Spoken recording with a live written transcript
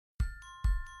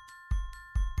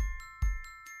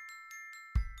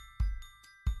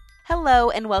Hello,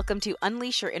 and welcome to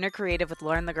Unleash Your Inner Creative with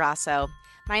Lauren LaGrasso.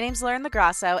 My name's Lauren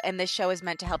LaGrasso, and this show is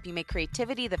meant to help you make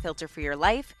creativity the filter for your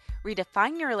life,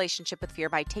 redefine your relationship with fear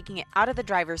by taking it out of the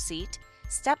driver's seat,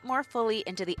 step more fully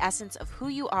into the essence of who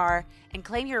you are, and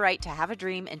claim your right to have a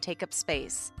dream and take up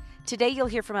space. Today, you'll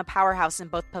hear from a powerhouse in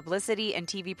both publicity and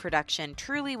TV production,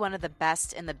 truly one of the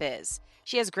best in the biz.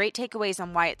 She has great takeaways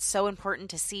on why it's so important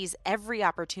to seize every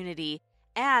opportunity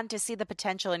and to see the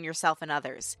potential in yourself and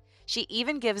others. She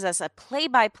even gives us a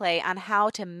play-by-play on how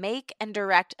to make and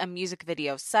direct a music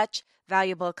video. Such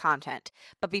valuable content.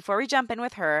 But before we jump in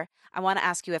with her, I want to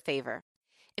ask you a favor.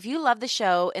 If you love the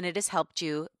show and it has helped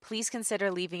you, please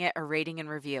consider leaving it a rating and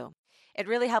review. It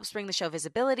really helps bring the show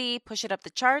visibility, push it up the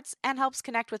charts, and helps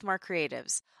connect with more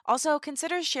creatives. Also,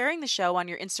 consider sharing the show on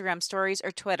your Instagram stories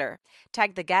or Twitter.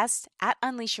 Tag the guest at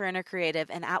Unleash Your Inner Creative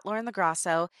and at Lauren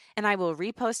LaGrasso, and I will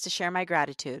repost to share my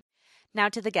gratitude. Now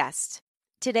to the guest.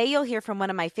 Today you'll hear from one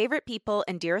of my favorite people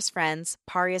and dearest friends,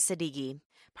 Paria Sadighi.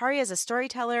 Paria is a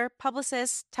storyteller,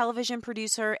 publicist, television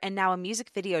producer, and now a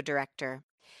music video director.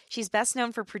 She's best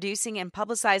known for producing and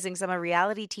publicizing some of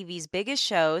reality TV's biggest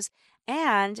shows,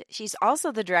 and she's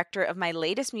also the director of my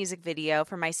latest music video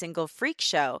for my single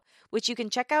Freakshow, which you can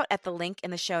check out at the link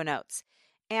in the show notes.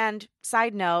 And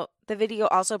side note, the video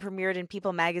also premiered in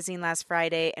People magazine last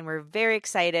Friday, and we're very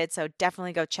excited, so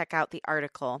definitely go check out the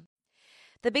article.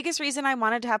 The biggest reason I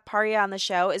wanted to have Paria on the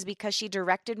show is because she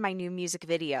directed my new music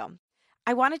video.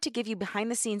 I wanted to give you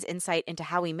behind the scenes insight into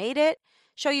how we made it,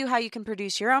 show you how you can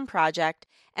produce your own project,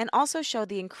 and also show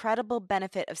the incredible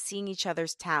benefit of seeing each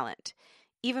other's talent,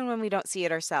 even when we don't see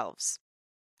it ourselves.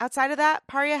 Outside of that,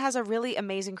 Paria has a really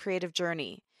amazing creative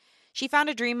journey. She found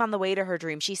a dream on the way to her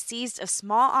dream. She seized a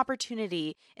small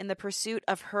opportunity in the pursuit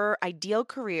of her ideal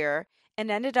career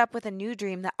and ended up with a new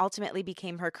dream that ultimately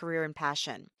became her career and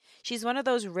passion. She's one of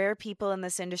those rare people in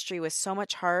this industry with so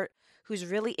much heart who's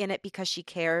really in it because she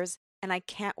cares, and I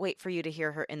can't wait for you to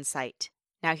hear her insight.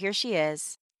 Now here she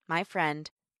is, my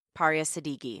friend, Paria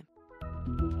Sadighi.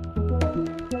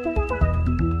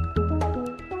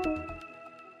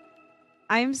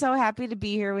 I'm so happy to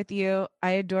be here with you.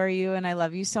 I adore you and I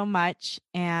love you so much.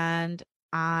 And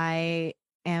I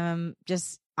am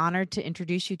just honored to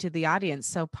introduce you to the audience.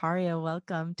 So, Paria,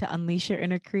 welcome to Unleash Your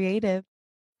Inner Creative.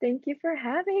 Thank you for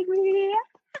having me.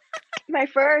 My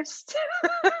first.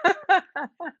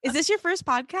 Is this your first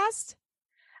podcast?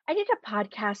 I did a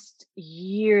podcast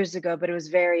years ago, but it was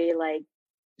very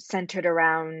centered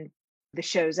around the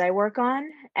shows I work on.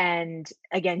 And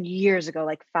again, years ago,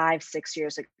 like 5-6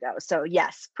 years ago. So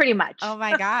yes, pretty much. Oh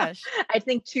my gosh. I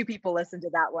think 2 people listened to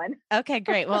that one. Okay,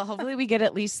 great. Well, hopefully we get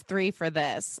at least 3 for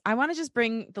this. I want to just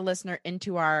bring the listener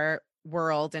into our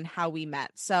world and how we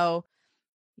met. So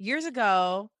years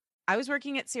ago, I was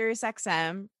working at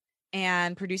SiriusXM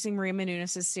and producing Maria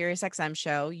Menounos' SiriusXM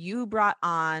show. You brought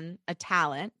on a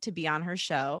talent to be on her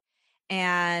show,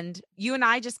 and you and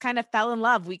I just kind of fell in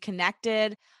love. We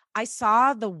connected. I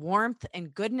saw the warmth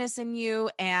and goodness in you,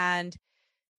 and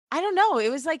I don't know. It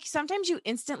was like sometimes you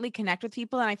instantly connect with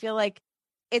people, and I feel like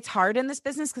it's hard in this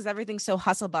business because everything's so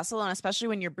hustle bustle, and especially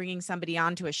when you're bringing somebody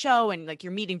onto a show and like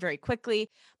you're meeting very quickly.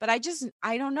 But I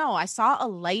don't know. I saw a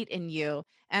light in you,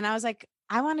 and I was like,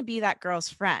 I want to be that girl's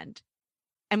friend.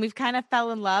 And we've kind of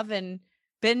fell in love and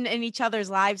been in each other's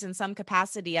lives in some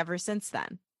capacity ever since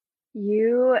then.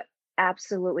 You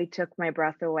absolutely took my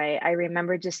breath away. I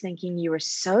remember just thinking you were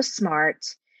so smart.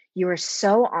 You were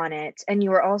so on it. And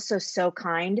you were also so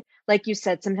kind. Like you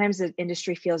said, sometimes the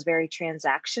industry feels very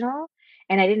transactional.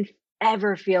 And I didn't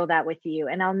ever feel that with you.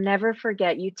 And I'll never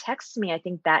forget, you texted me, I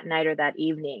think that night or that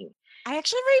evening. I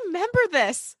actually remember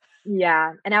this.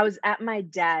 Yeah. And I was at my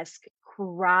desk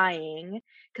crying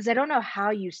because I don't know how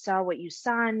you saw what you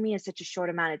saw in me in such a short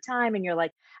amount of time. And you're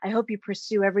like, I hope you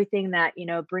pursue everything that,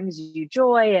 brings you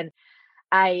joy. And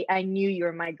I knew you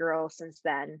were my girl since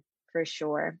then, for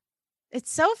sure.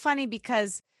 It's so funny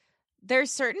because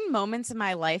there's certain moments in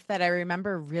my life that I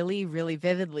remember really, really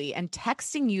vividly. And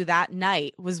texting you that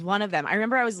night was one of them. I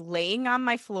remember I was laying on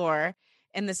my floor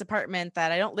in this apartment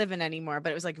that I don't live in anymore,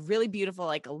 but it was like really beautiful,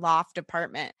 like a loft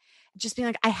apartment. Just being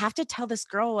like, I have to tell this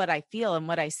girl what I feel and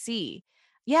what I see.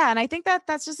 Yeah. And I think that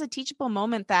that's just a teachable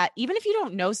moment that even if you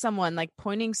don't know someone, like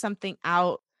pointing something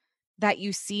out that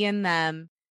you see in them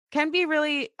can be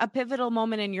really a pivotal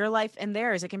moment in your life and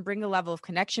theirs. It can bring a level of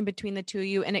connection between the two of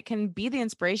you, and it can be the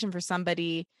inspiration for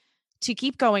somebody to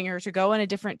keep going or to go in a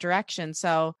different direction.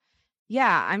 So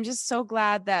yeah, I'm just so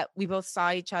glad that we both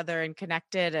saw each other and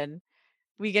connected, and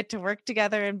we get to work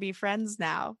together and be friends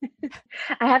now.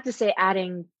 I have to say,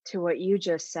 adding to what you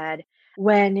just said,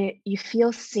 when you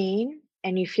feel seen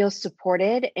and you feel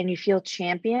supported and you feel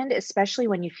championed, especially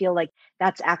when you feel like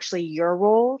that's actually your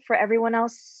role for everyone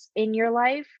else in your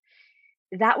life,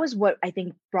 that was what I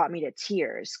think brought me to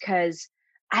tears, because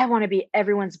I want to be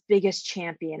everyone's biggest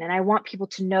champion and I want people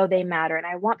to know they matter. And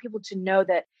I want people to know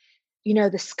that,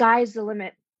 the sky's the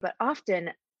limit. But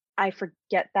often I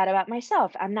forget that about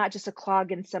myself. I'm not just a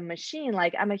clog in some machine,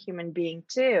 like I'm a human being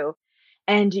too.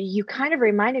 And you kind of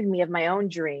reminded me of my own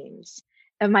dreams,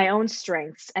 of my own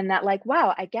strengths, and that, like,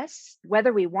 wow, I guess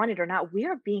whether we want it or not, we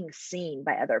are being seen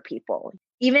by other people.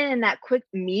 Even in that quick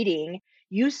meeting,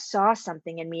 you saw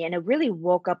something in me, and it really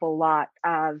woke up a lot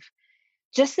of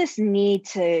just this need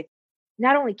to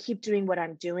not only keep doing what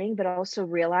I'm doing, but also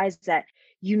realize that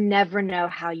you never know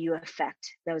how you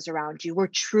affect those around you. We're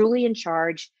truly in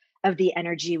charge of the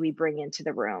energy we bring into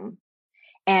the room.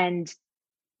 And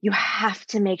you have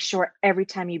to make sure every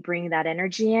time you bring that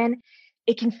energy in,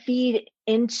 it can feed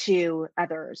into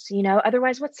others.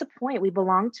 Otherwise, what's the point? We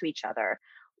belong to each other.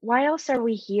 Why else are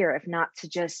we here if not to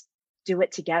just do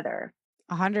it together?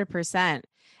 100%.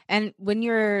 And when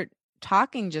you're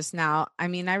talking just now, I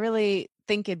mean, I really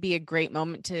think it'd be a great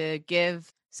moment to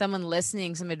give someone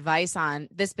listening some advice on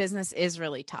this business is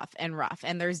really tough and rough.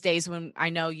 And there's days when I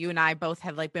know you and I both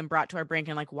have like been brought to our brink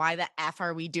and like, why the F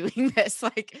are we doing this?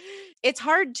 Like, it's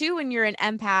hard too when you're an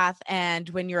empath and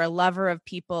when you're a lover of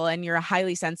people and you're a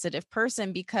highly sensitive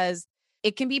person, because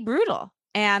it can be brutal.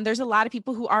 And there's a lot of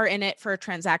people who are in it for a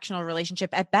transactional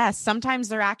relationship at best. Sometimes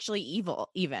they're actually evil,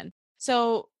 even.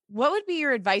 So, what would be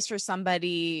your advice for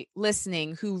somebody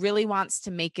listening who really wants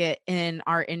to make it in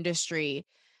our industry,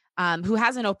 who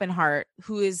has an open heart,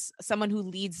 who is someone who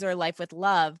leads their life with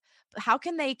love? How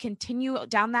can they continue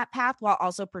down that path while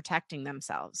also protecting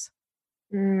themselves?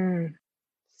 Mm,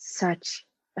 such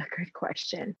a good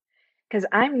question. Because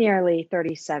I'm nearly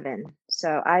 37.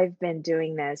 So I've been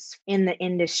doing this in the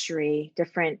industry,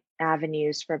 different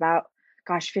avenues for about,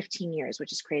 gosh, 15 years,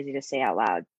 which is crazy to say out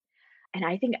loud. And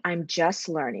I think I'm just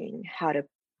learning how to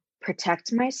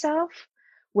protect myself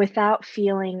without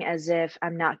feeling as if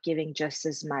I'm not giving just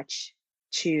as much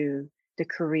to the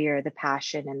career, the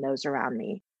passion, and those around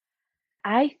me.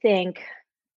 I think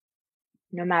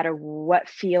no matter what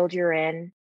field you're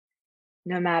in,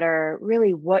 no matter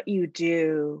really what you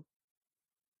do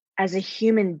as a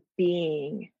human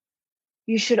being,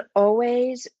 you should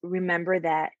always remember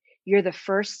that you're the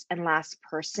first and last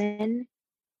person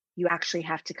you actually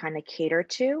have to kind of cater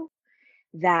to,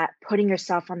 that putting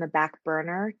yourself on the back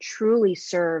burner truly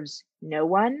serves no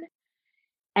one.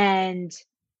 And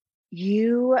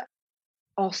you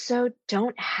also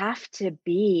don't have to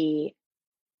be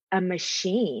a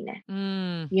machine,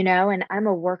 Mm. and I'm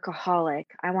a workaholic.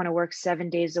 I want to work 7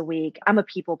 days a week. I'm a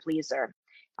people pleaser.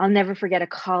 I'll never forget a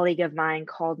colleague of mine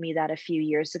called me that a few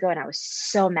years ago, and I was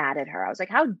so mad at her. I was like,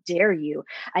 how dare you?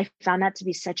 I found that to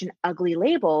be such an ugly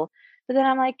label. But then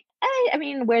I'm like, I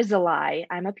mean, where's the lie?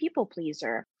 I'm a people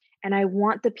pleaser. And I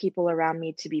want the people around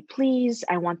me to be pleased.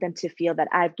 I want them to feel that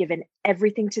I've given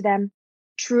everything to them.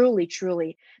 Truly,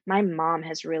 truly. My mom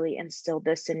has really instilled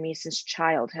this in me since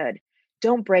childhood.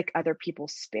 Don't break other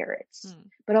people's spirits, Mm.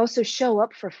 but also show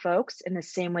up for folks in the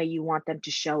same way you want them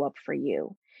to show up for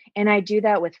you. And I do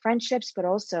that with friendships, but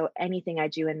also anything I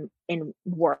do in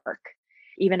work,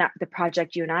 even at the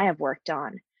project you and I have worked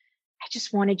on. I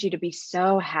just wanted you to be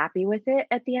so happy with it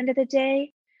at the end of the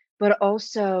day, but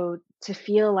also to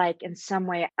feel like in some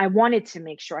way I wanted to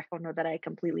make sure, I don't know that I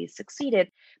completely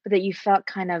succeeded, but that you felt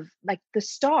kind of like the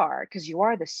star, because you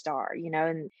are the star,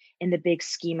 in the big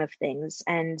scheme of things.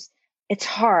 And it's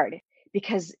hard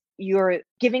because you're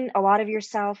giving a lot of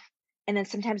yourself, and then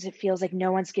sometimes it feels like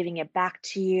no one's giving it back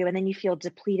to you, and then you feel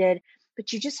depleted,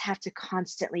 but you just have to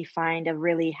constantly find a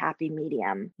really happy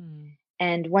medium. Mm.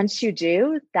 And once you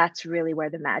do, that's really where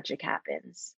the magic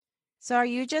happens. So, are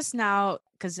you just now,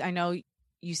 because I know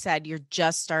you said you're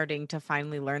just starting to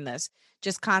finally learn this,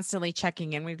 just constantly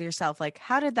checking in with yourself, like,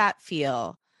 how did that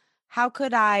feel? How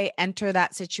could I enter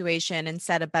that situation and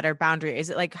set a better boundary? Is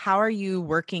it like, how are you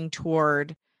working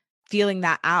toward feeling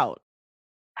that out?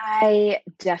 I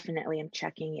definitely am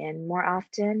checking in more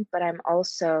often, but I'm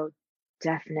also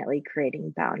definitely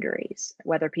creating boundaries,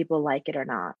 whether people like it or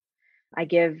not. I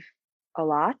give a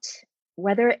lot,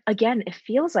 whether, again, it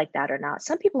feels like that or not.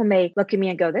 Some people may look at me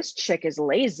and go, this chick is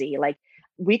lazy. Like,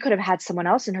 we could have had someone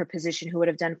else in her position who would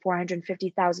have done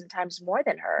 450,000 times more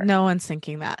than her. No one's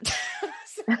thinking that.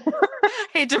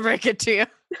 Hate to break it to you.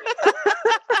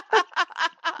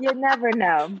 You never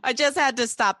know. I just had to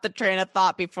stop the train of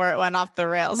thought before it went off the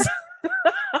rails.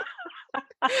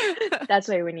 That's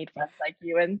why we need friends like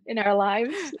you in our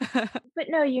lives. But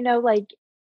no, like,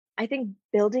 I think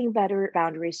building better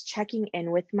boundaries, checking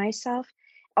in with myself,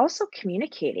 also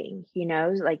communicating,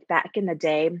 like back in the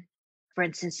day, for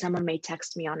instance, someone may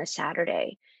text me on a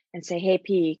Saturday and say, "Hey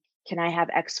P, can I have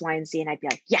X, Y, and Z?" And I'd be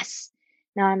like, "Yes."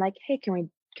 Now I'm like, "Hey, can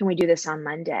we do this on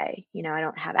Monday? I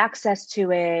don't have access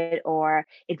to it, or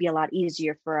it'd be a lot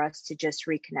easier for us to just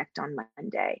reconnect on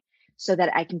Monday so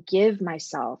that I can give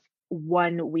myself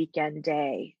one weekend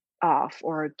day off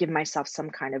or give myself some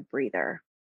kind of breather."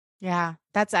 Yeah,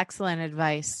 that's excellent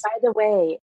advice. By the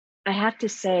way, I have to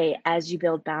say, as you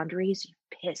build boundaries, you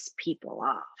piss people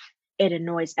off. It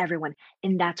annoys everyone.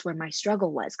 And that's where my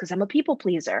struggle was because I'm a people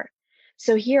pleaser.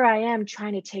 So here I am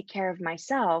trying to take care of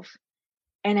myself.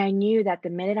 And I knew that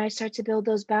the minute I start to build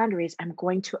those boundaries, I'm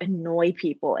going to annoy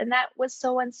people. And that was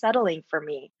so unsettling for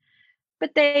me.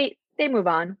 But they move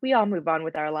on. We all move on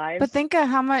with our But lives. think of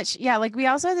how much, yeah, like we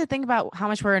also have to think about how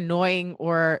much we're annoying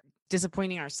or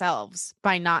disappointing ourselves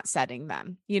by not setting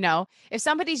them. If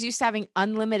somebody's used to having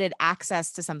unlimited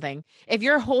access to something, if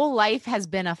your whole life has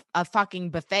been a fucking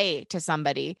buffet to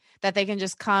somebody that they can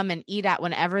just come and eat at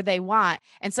whenever they want,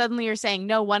 and suddenly you're saying,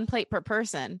 no, one plate per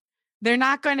person, they're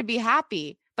not going to be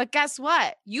happy. But guess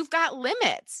what? You've got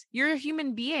limits. You're a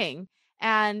human being.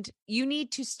 And you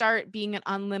need to start being an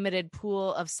unlimited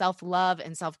pool of self love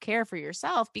and self care for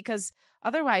yourself because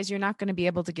otherwise you're not going to be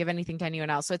able to give anything to anyone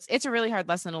else. So it's a really hard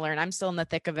lesson to learn. I'm still in the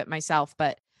thick of it myself,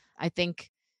 but I think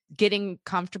getting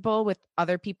comfortable with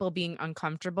other people being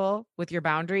uncomfortable with your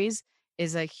boundaries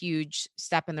is a huge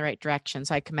step in the right direction.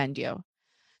 So I commend you.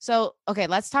 So, okay,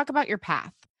 let's talk about your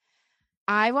path.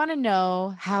 I want to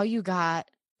know how you got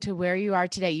to where you are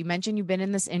today. You mentioned you've been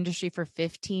in this industry for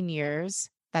 15 years.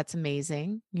 That's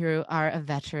amazing. You are a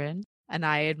veteran, and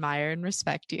I admire and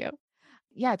respect you.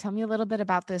 Yeah, tell me a little bit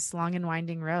about this long and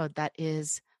winding road that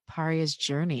is Paria's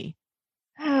journey.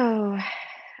 Oh,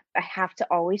 I have to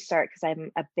always start because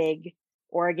I'm a big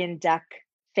Oregon Duck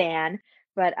fan.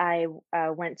 But I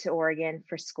went to Oregon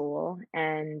for school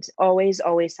and always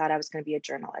thought I was going to be a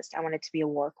journalist. I wanted to be a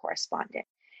war correspondent.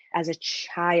 As a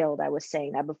child, I was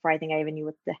saying that before I think I even knew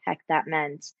what the heck that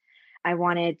meant. I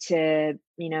wanted to,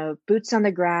 boots on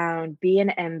the ground, be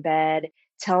an embed,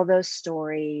 tell those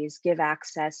stories, give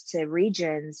access to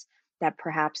regions that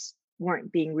perhaps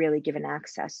weren't being really given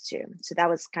access to. So that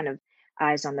was kind of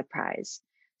eyes on the prize.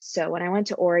 So when I went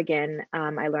to Oregon,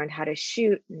 I learned how to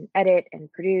shoot and edit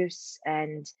and produce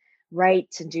and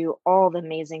write and do all the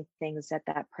amazing things that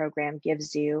that program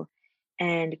gives you,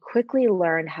 and quickly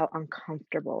learned how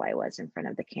uncomfortable I was in front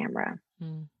of the camera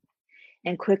Mm.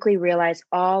 and quickly realized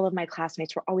all of my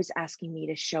classmates were always asking me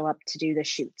to show up to do the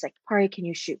shoots. Like, Pari, can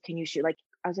you shoot? Can you shoot? Like,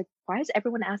 I was like, why is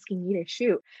everyone asking me to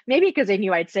shoot? Maybe because they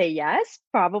knew I'd say yes,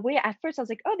 probably. At first, I was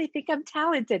like, oh, they think I'm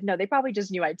talented. No, they probably just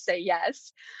knew I'd say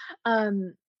yes.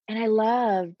 Um, and I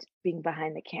loved being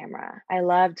behind the camera. I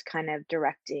loved kind of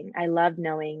directing. I loved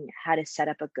knowing how to set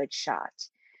up a good shot.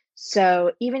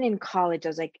 So even in college, I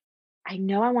was like, I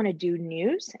know I want to do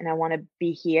news and I want to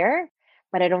be here,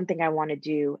 but I don't think I want to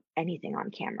do anything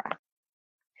on camera.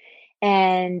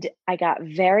 And I got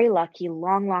very lucky.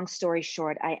 Long story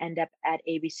short, I end up at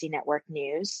ABC Network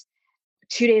News.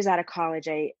 2 days out of college,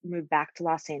 I moved back to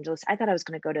Los Angeles. I thought I was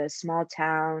going to go to a small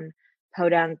town,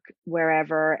 podunk,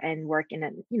 wherever, and work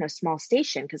in a small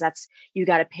station because that's you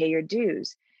got to pay your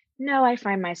dues. No, I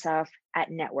find myself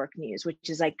at network news, which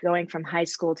is like going from high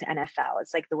school to NFL.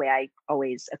 It's like the way I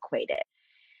always equate it.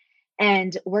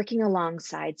 And working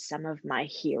alongside some of my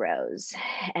heroes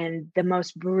and the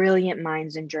most brilliant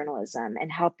minds in journalism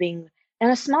and helping on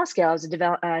a small scale. I was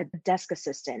a desk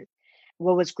assistant.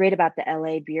 What was great about the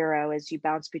LA bureau is you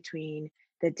bounce between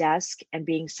the desk and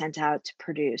being sent out to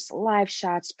produce live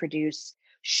shots, produce,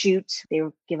 shoot. They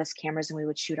would give us cameras and we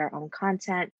would shoot our own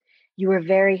content. You were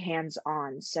very hands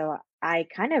on. So I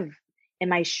kind of, in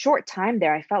my short time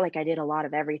there, I felt like I did a lot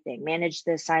of everything. Managed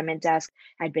the assignment desk.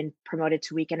 I'd been promoted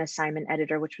to weekend assignment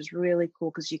editor, which was really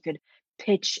cool because you could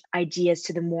pitch ideas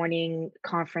to the morning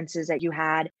conferences that you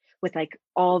had with like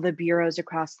all the bureaus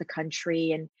across the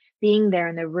country, and being there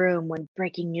in the room when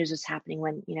breaking news was happening,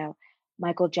 when,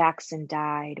 Michael Jackson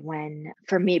died, when,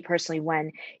 for me personally,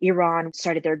 when Iran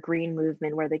started their green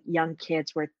movement, where the young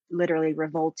kids were literally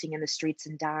revolting in the streets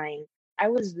and dying. I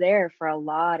was there for a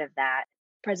lot of that.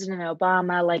 President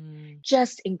Obama, like Mm.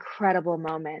 just incredible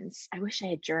moments. I wish I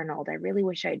had journaled. I really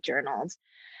wish I had journaled.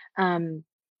 Um,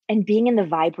 and being in the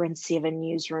vibrancy of a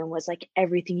newsroom was like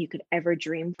everything you could ever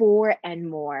dream for and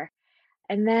more.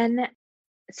 And then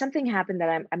something happened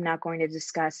that I'm not going to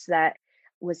discuss that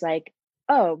was like,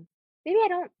 oh, maybe I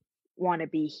don't want to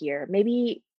be here.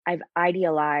 Maybe I've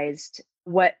idealized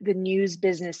what the news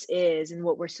business is and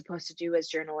what we're supposed to do as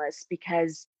journalists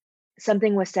because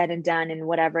something was said and done and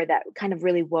whatever that kind of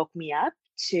really woke me up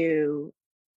to,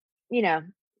 you know,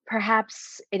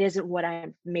 perhaps it isn't what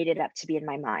I've made it up to be in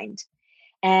my mind.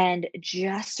 And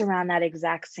just around that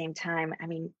exact same time, I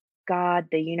mean, God,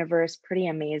 the universe, pretty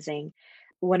amazing.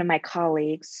 One of my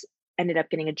colleagues ended up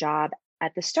getting a job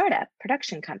at the startup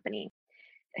production company.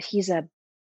 He's a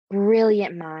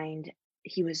brilliant mind.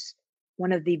 He was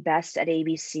one of the best at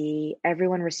ABC.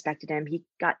 Everyone respected him. He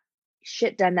got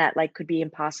shit done that like could be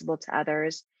impossible to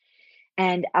others.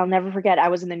 And I'll never forget, I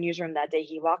was in the newsroom that day.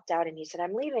 He walked out and he said,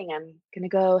 "I'm leaving. I'm gonna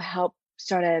go help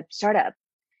start a startup."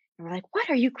 And we're like, "What?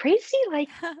 Are you crazy? Like,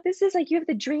 this is like you have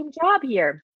the dream job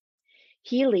here."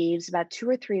 He leaves about 2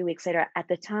 or 3 weeks later. At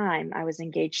the time, I was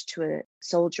engaged to a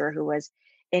soldier who was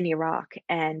in Iraq,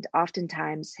 and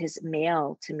oftentimes his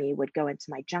mail to me would go into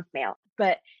my junk mail.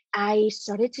 But I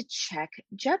started to check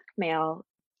junk mail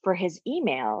for his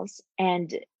emails,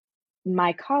 and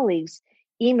my colleague's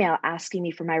email asking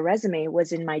me for my resume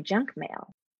was in my junk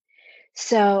mail.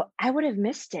 So I would have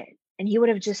missed it, and he would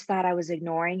have just thought I was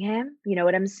ignoring him, you know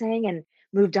what I'm saying? And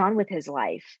moved on with his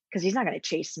life because he's not gonna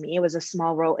chase me. It was a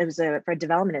small role. It was for a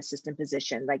development assistant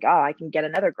position, like, "Oh, I can get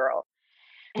another girl."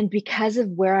 And because of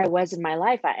where I was in my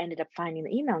life, I ended up finding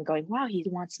the email and going, "Wow, he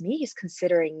wants me. He's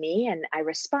considering me." And I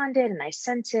responded and I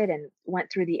sent it and went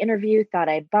through the interview, thought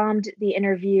I bombed the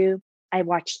interview. I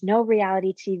watched no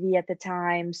reality TV at the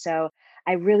time. So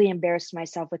I really embarrassed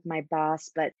myself with my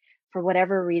boss. But for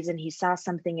whatever reason, he saw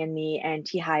something in me and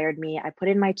he hired me. I put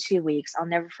in my 2 weeks. I'll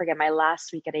never forget my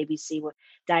last week at ABC.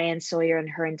 Diane Sawyer and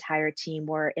her entire team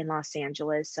were in Los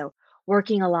Angeles. So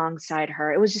working alongside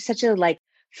her, it was just such a like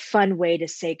fun way to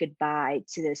say goodbye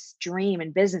to this dream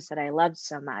and business that I loved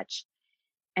so much.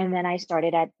 And then I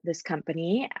started at this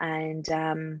company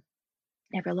and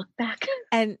never looked back.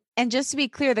 And just to be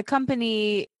clear, the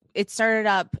company, it started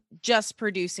up just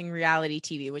producing reality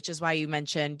TV, which is why you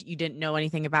mentioned you didn't know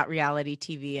anything about reality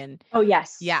TV. And Oh,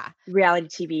 yes. yeah. Reality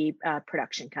TV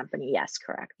production company. Yes,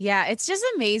 correct. Yeah, it's just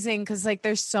amazing because like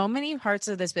there's so many parts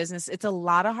of this business. It's a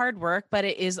lot of hard work, but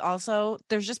it is also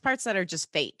there's just parts that are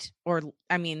just fate, or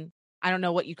I mean, I don't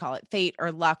know what you call it, fate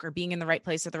or luck or being in the right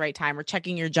place at the right time or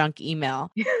checking your junk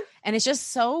email. And it's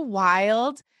just so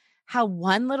wild how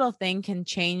one little thing can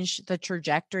change the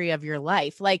trajectory of your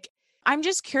life. Like, I'm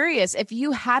just curious, if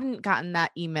you hadn't gotten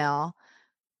that email,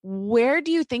 where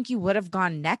do you think you would have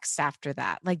gone next after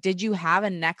that? Like, did you have a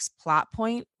next plot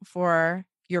point for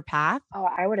your path? Oh,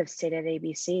 I would have stayed at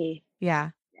ABC. Yeah.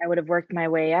 I would have worked my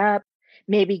way up,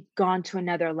 maybe gone to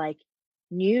another like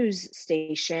news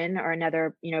station or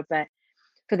another, but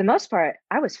for the most part,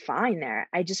 I was fine there.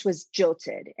 I just was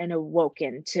jilted and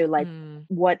awoken to like Mm,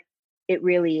 what it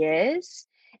really is,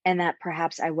 and that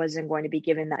perhaps I wasn't going to be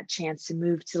given that chance to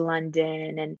move to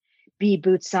London and be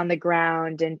boots on the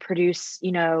ground and produce,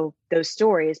 those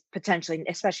stories potentially,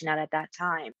 especially not at that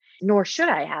time. Nor should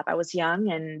I have. I was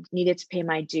young and needed to pay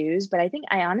my dues, but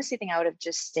I honestly think I would have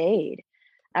just stayed.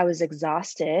 I was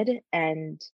exhausted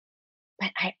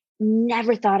but I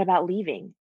never thought about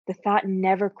leaving. The thought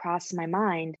never crossed my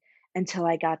mind until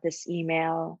I got this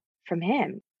email from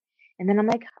him. And then I'm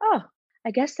like, oh, I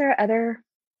guess there are other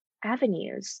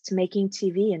avenues to making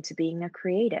TV and to being a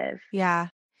creative. yeah.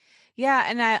 Yeah.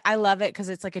 And I love it because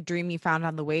it's like a dream you found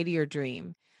on the way to your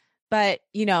dream. But,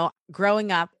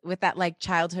 growing up with that like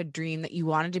childhood dream that you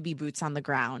wanted to be boots on the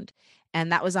ground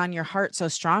and that was on your heart so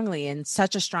strongly and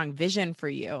such a strong vision for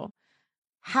you.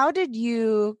 How did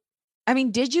you, I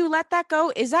mean, did you let that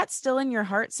go? Is that still in your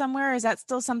heart somewhere? Is that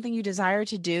still something you desire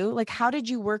to do? Like, how did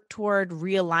you work toward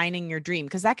realigning your dream?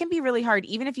 Because that can be really hard.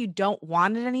 Even if you don't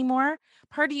want it anymore,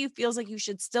 part of you feels like you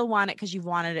should still want it because you've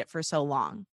wanted it for so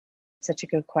long. Such a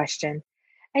good question.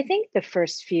 I think the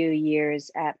first few years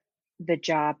at the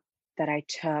job that I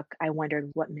took, I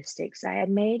wondered what mistakes I had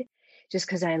made just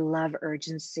because I love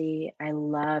urgency. I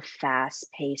love fast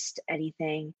paced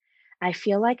anything. I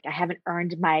feel like I haven't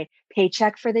earned my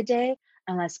paycheck for the day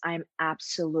unless I'm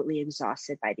absolutely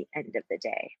exhausted by the end of the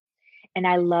day. And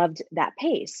I loved that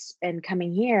pace and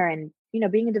coming here and,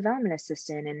 being a development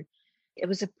assistant. And it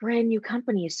was a brand new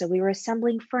company. So we were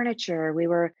assembling furniture, we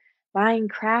were buying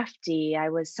crafty. I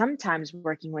was sometimes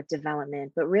working with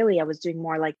development, but really I was doing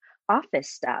more like office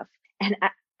stuff. And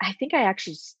I think I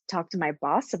actually talked to my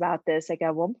boss about this. Like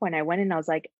at one point I went and I was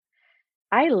like,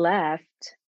 I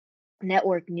left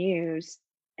network news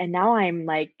and now I'm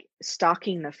like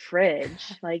stocking the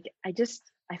fridge. Like I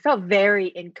felt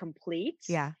very incomplete.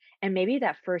 Yeah. And maybe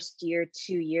that first year,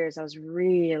 2 years, I was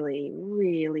really,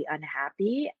 really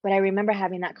unhappy. But I remember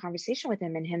having that conversation with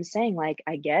him and him saying, like,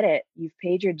 I get it. You've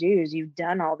paid your dues. You've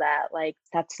done all that. Like,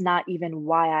 that's not even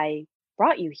why I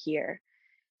brought you here.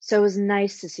 So it was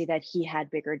nice to see that he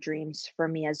had bigger dreams for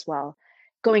me as well.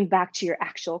 Going back to your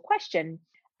actual question,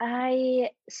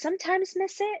 I sometimes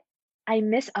miss it.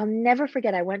 I'll never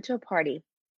forget, I went to a party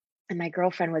and my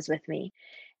girlfriend was with me,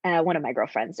 one of my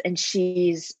girlfriends, and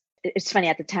it's funny,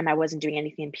 at the time I wasn't doing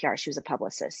anything in PR, she was a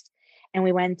publicist. And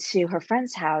we went to her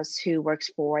friend's house who works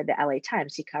for the LA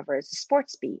Times. He covers the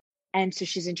sports beat. And so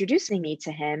she's introducing me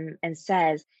to him and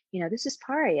says, this is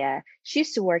Paria. She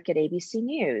used to work at ABC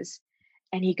News.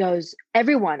 And he goes,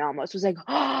 everyone almost was like,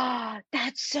 oh,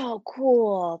 that's so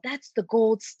cool. That's the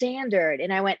gold standard.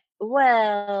 And I went,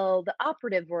 well, the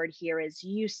operative word here is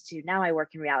used to. Now I work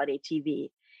in reality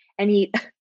TV. And it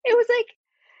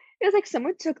was like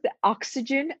someone took the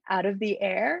oxygen out of the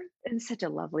air, and such a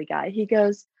lovely guy. He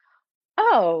goes,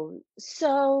 oh,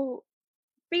 so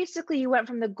basically you went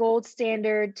from the gold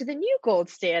standard to the new gold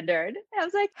standard. I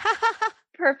was like,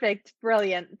 perfect,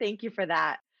 brilliant. Thank you for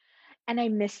that. And I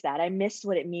miss that. I miss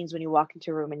what it means when you walk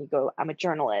into a room and you go, I'm a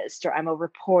journalist or I'm a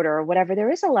reporter or whatever. There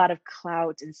is a lot of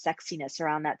clout and sexiness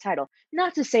around that title.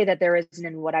 Not to say that there isn't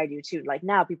in what I do too. Like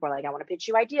now people are like, I want to pitch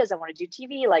you ideas. I want to do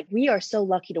TV. Like we are so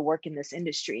lucky to work in this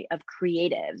industry of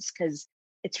creatives because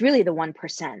it's really the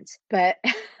 1%. But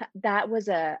that was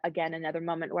again, another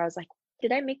moment where I was like,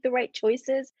 did I make the right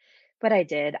choices? But I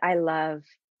did.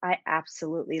 I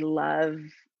absolutely love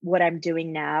what I'm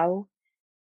doing now.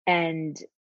 And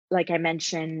like I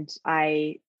mentioned,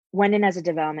 I went in as a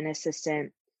development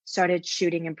assistant, started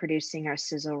shooting and producing our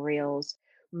sizzle reels.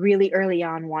 Really early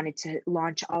on, wanted to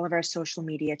launch all of our social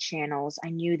media channels. I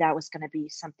knew that was going to be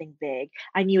something big.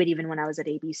 I knew it even when I was at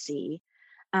ABC.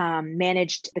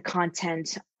 Managed the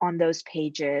content on those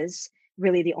pages,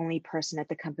 really the only person at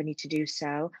the company to do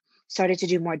so. Started to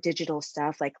do more digital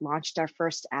stuff, like launched our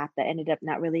first app that ended up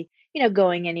not really,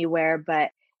 going anywhere,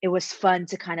 but it was fun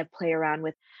to kind of play around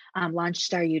with.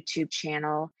 Launched our YouTube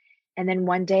channel. And then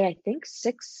one day, I think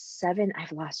 6, 7,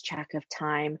 I've lost track of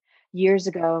time. Years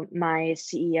ago, my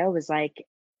CEO was like,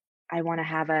 I want to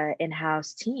have an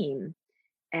in-house team.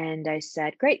 And I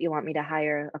said, great, you want me to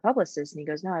hire a publicist? And he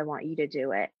goes, no, I want you to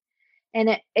do it. And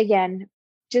it, again,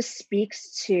 just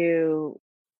speaks to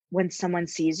when someone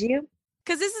sees you.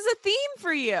 Because this is a theme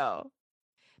for you,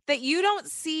 that you don't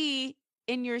see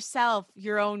in yourself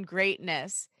your own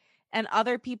greatness and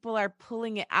other people are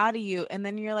pulling it out of you. And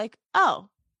then you're like, oh,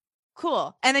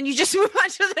 cool. And then you just move on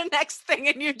to the next thing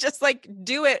and you just like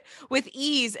do it with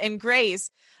ease and grace.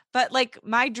 But like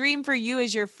my dream for you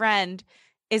as your friend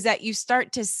is that you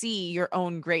start to see your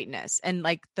own greatness and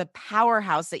like the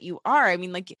powerhouse that you are. I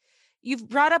mean, like you've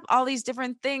brought up all these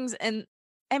different things and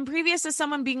previous to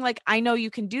someone being like, I know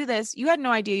you can do this, you had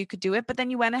no idea you could do it, but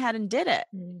then you went ahead and did it.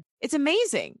 Mm. It's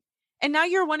amazing. And now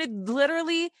you're one of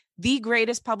literally the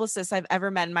greatest publicists I've ever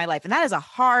met in my life. And that is a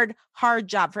hard, hard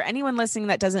job. For anyone listening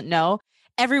that doesn't know,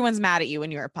 everyone's mad at you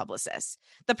when you're a publicist.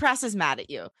 The press is mad at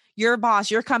you. Your boss,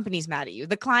 your company's mad at you.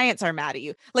 The clients are mad at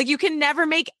you. Like you can never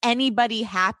make anybody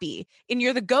happy. And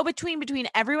you're the go-between between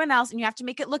everyone else and you have to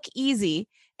make it look easy.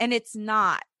 And it's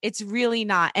not. It's really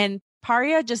not. And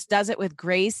Paria just does it with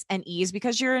grace and ease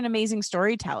because you're an amazing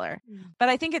storyteller. But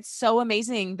I think it's so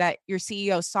amazing that your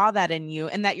CEO saw that in you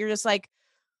and that you're just like,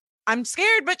 I'm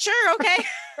scared, but sure, okay.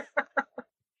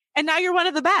 And now you're one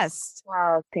of the best.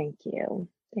 Wow, thank you.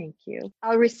 Thank you.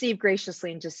 I'll receive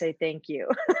graciously and just say thank you.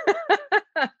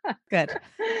 Good.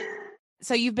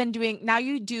 So you've been now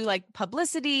you do like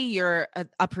publicity, you're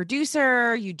a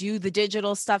producer, you do the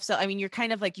digital stuff. So, I mean, you're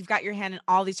kind of like, you've got your hand in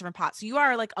all these different pots. So you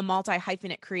are like a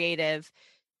multi-hyphenate creative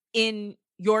in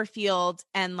your field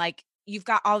and like, you've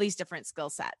got all these different skill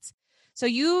sets. So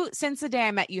you, since the day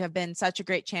I met you, have been such a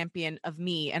great champion of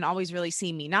me and always really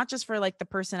see me, not just for like the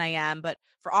person I am, but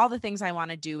for all the things I want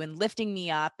to do and lifting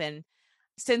me up. And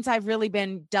since I've really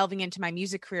been delving into my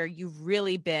music career, you've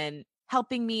really been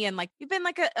helping me. And like, you've been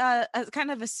like a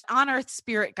kind of a on earth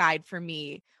spirit guide for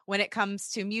me when it comes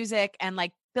to music and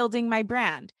like building my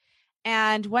brand.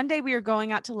 And one day we were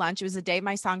going out to lunch. It was the day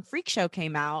my song Freakshow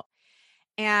came out.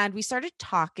 And we started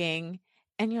talking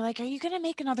and you're like, are you going to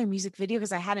make another music video?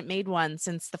 Because I hadn't made one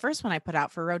since the first one I put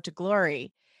out for Road to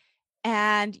Glory.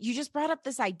 And you just brought up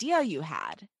this idea you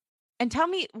had. And tell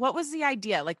me, what was the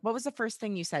idea? Like, what was the first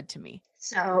thing you said to me?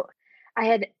 So I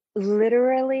had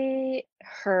literally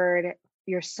heard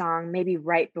your song maybe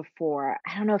right before.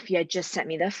 I don't know if you had just sent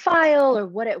me the file or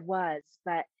what it was,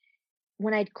 but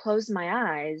when I'd closed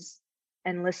my eyes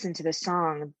and listened to the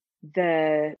song,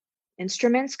 the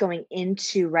instruments going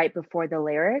into right before the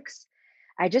lyrics,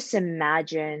 I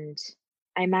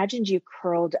imagined you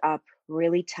curled up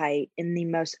really tight in the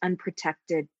most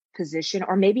unprotected position,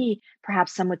 or maybe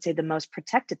perhaps some would say the most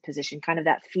protected position, kind of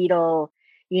that fetal,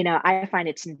 I find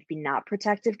it to be not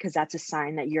protective because that's a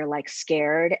sign that you're like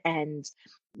scared and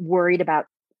worried about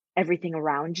everything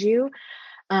around you.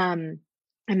 Um,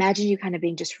 Imagine you kind of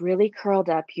being just really curled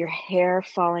up, your hair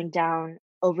falling down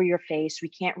over your face. We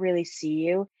can't really see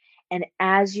you. And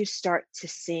as you start to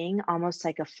sing, almost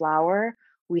like a flower,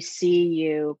 we see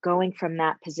you going from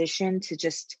that position to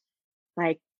just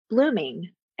like blooming.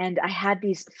 And I had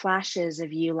these flashes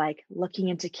of you like looking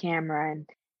into camera and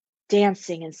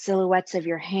dancing and silhouettes of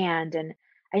your hand. And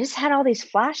I just had all these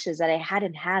flashes that I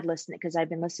hadn't had listening because I've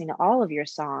been listening to all of your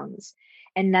songs.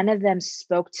 And none of them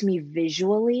spoke to me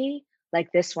visually like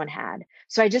this one had.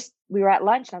 So we were at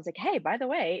lunch and I was like, hey, by the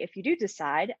way, if you do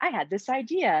decide, I had this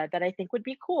idea that I think would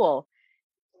be cool.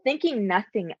 Thinking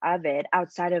nothing of it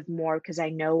outside of more because I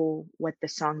know what the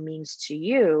song means to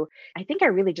you. I think I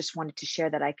really just wanted to share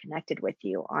that I connected with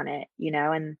you on it,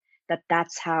 and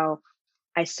that's how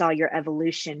I saw your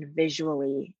evolution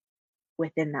visually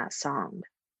within that song.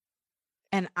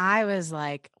 And I was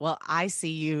like, well, I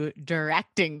see you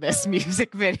directing this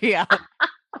music video.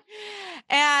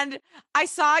 And I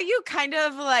saw you kind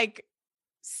of like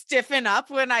stiffen up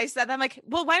when I said that. I'm like,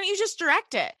 well, why don't you just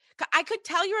direct it? I could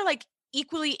tell you were like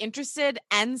equally interested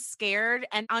and scared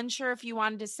and unsure if you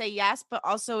wanted to say yes, but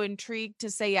also intrigued to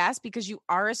say yes because you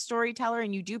are a storyteller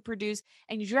and you do produce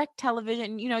and you direct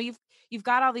television. You've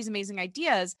got all these amazing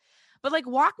ideas. But like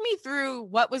walk me through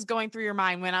what was going through your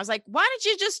mind when I was like, why don't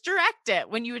you just direct it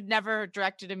when you had never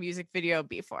directed a music video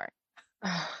before?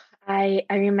 I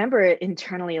remember it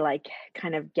internally like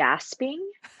kind of gasping,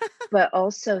 but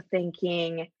also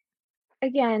thinking,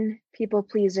 again, people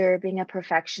pleaser, being a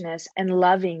perfectionist and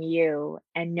loving you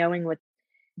and knowing what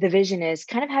the vision is,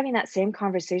 kind of having that same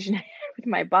conversation with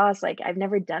my boss, like, I've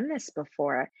never done this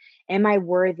before. Am I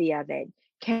worthy of it?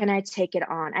 Can I take it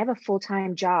on? I have a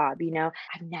full-time job,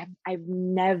 I've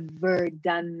never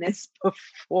done this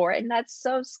before, and that's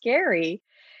so scary.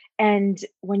 And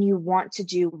when you want to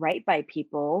do right by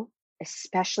people,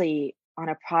 especially on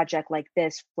a project like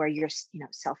this where you're,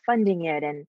 self-funding it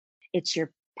and it's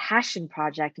your passion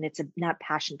project and it's a not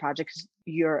passion project 'cause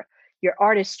your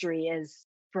artistry is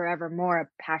forevermore a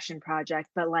passion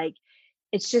project, but like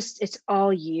it's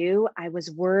all you. I was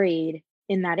worried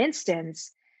in that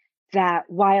instance that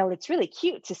while it's really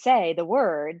cute to say the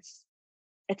words,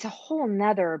 it's a whole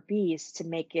nother beast to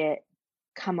make it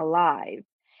come alive.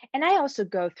 And I also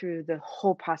go through the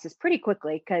whole process pretty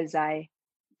quickly because I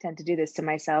tend to do this to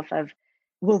myself of,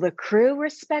 will the crew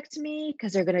respect me?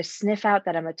 Because they're going to sniff out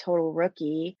that I'm a total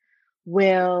rookie.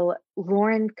 Will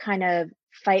Lauren kind of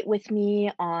fight with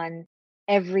me on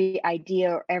every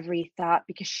idea or every thought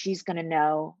because she's going to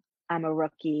know I'm a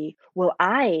rookie? Will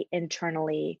I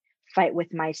internally fight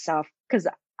with myself because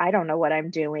I don't know what I'm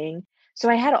doing? So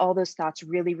I had all those thoughts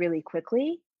really, really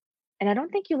quickly. And I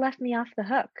don't think you left me off the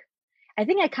hook. I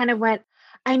think I kind of went,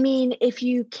 I mean, if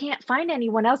you can't find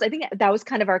anyone else, I think that was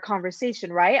kind of our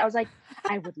conversation, right? I was like,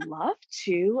 I would love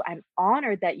to. I'm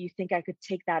honored that you think I could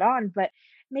take that on, but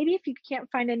maybe if you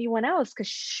can't find anyone else, because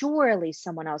surely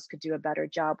someone else could do a better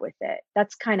job with it.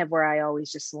 That's kind of where I always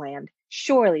just land.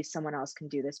 Surely someone else can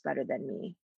do this better than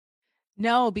me.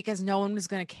 No, because no one was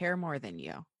going to care more than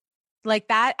you. Like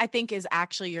that, I think is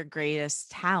actually your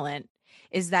greatest talent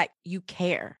is that you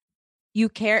care. You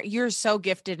care. You're so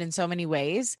gifted in so many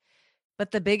ways,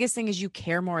 but the biggest thing is you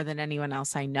care more than anyone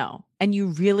else I know. And you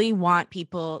really want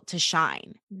people to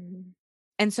shine. Mhm.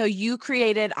 And so you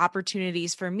created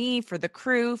opportunities for me, for the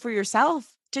crew, for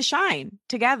yourself to shine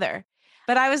together.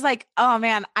 But I was like, oh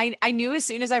man, I knew as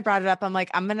soon as I brought it up, I'm like,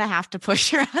 I'm going to have to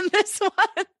push her on this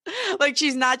one. Like,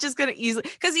 she's not just going to easily,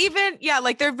 because even, yeah,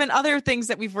 like there have been other things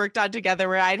that we've worked on together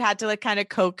where I'd had to like kind of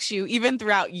coax you, even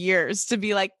throughout years, to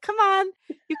be like, come on,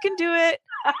 you can do it.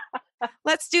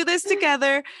 Let's do this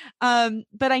together.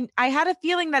 But I had a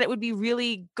feeling that it would be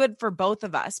really good for both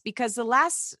of us because the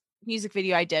last music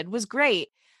video I did was great,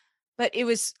 but it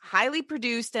was highly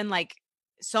produced and like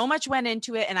so much went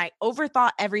into it and I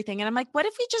overthought everything. And I'm like, what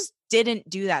if we just didn't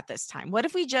do that this time? What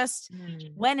if we just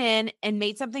Mm. went in and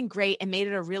made something great and made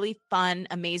it a really fun,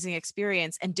 amazing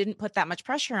experience and didn't put that much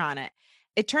pressure on it?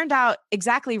 It turned out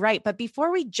exactly right. But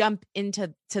before we jump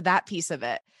into that piece of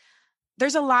it,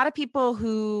 there's a lot of people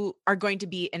who are going to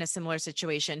be in a similar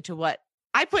situation to what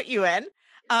I put you in,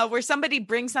 where somebody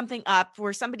brings something up,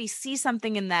 where somebody sees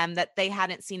something in them that they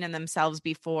hadn't seen in themselves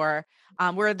before,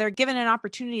 where they're given an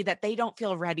opportunity that they don't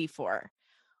feel ready for.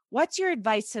 What's your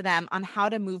advice to them on how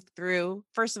to move through,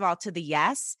 first of all, to the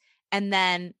yes, and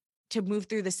then to move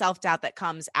through the self doubt that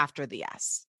comes after the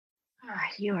yes? All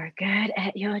right, you are good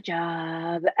at your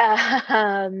job.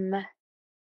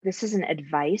 This isn't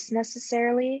advice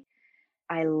necessarily.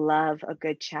 I love a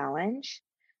good challenge.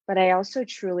 But I also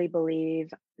truly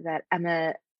believe that I'm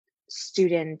a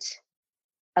student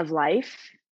of life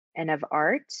and of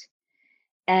art.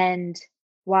 And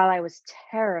while I was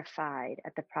terrified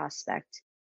at the prospect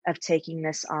of taking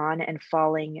this on and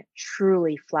falling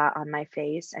truly flat on my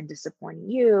face and disappointing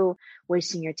you,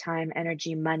 wasting your time,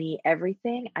 energy, money,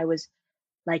 everything, I was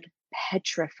like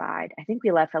petrified. I think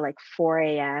we left at like 4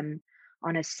 a.m.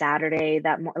 on a Saturday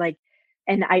like,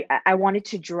 and I wanted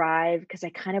to drive because I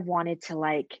kind of wanted to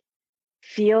like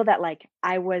feel that like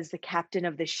I was the captain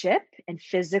of the ship and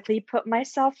physically put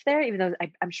myself there, even though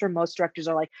I'm sure most directors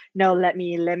are like, no, let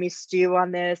me stew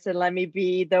on this and let me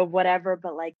be the whatever.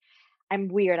 But like, I'm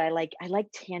weird. I like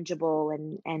tangible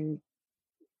and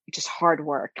just hard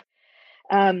work.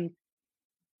 Um,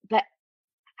 but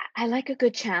I like a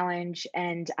good challenge,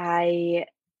 and I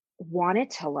wanted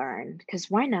to learn because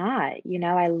why not?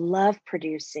 I love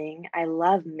producing. I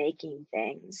love making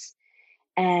things.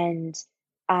 And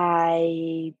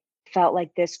I felt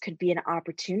like this could be an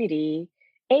opportunity,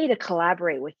 to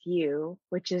collaborate with you,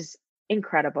 which is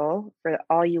incredible for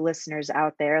all you listeners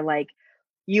out there. Like,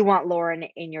 you want Lauren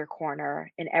in your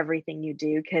corner in everything you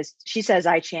do because she says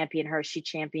I champion her. She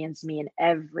champions me in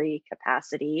every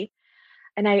capacity.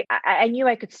 And I knew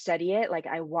I could study it. Like,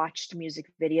 I watched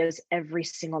music videos every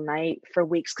single night for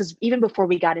weeks because even before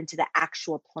we got into the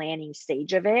actual planning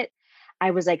stage of it,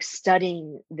 I was like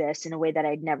studying this in a way that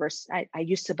I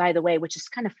used to, by the way, which is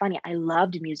kind of funny. I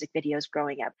loved music videos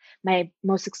growing up. My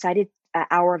most excited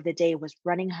hour of the day was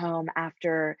running home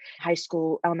after high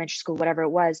school, elementary school, whatever it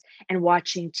was, and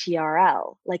watching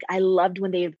TRL. Like, I loved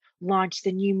when they launched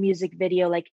the new music video,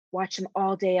 like watch them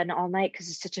all day and all night because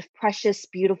it's such a precious,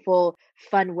 beautiful,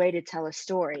 fun way to tell a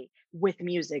story with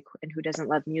music. And who doesn't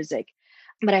love music?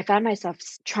 But I found myself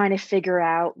trying to figure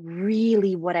out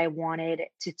really what I wanted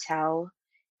to tell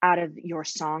out of your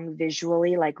song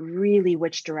visually, like really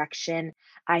which direction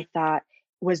I thought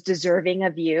was deserving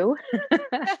of you.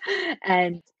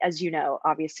 And as you know,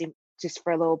 obviously, just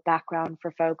for a little background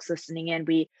for folks listening in,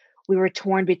 we were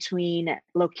torn between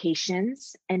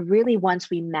locations, and really once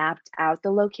we mapped out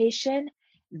the location,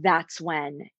 that's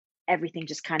when everything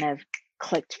just kind of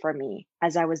clicked for me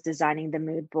as I was designing the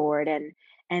mood board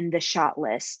and the shot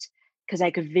list, because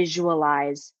I could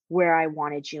visualize where I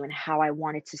wanted you and how I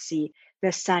wanted to see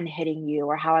the sun hitting you,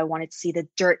 or how I wanted to see the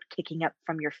dirt kicking up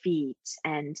from your feet,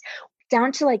 and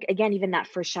down to like, again, even that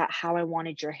first shot, how I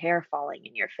wanted your hair falling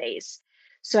in your face.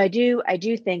 So I do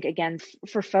think, again,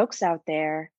 for folks out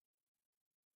there,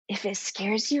 if it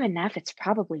scares you enough, it's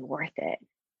probably worth it.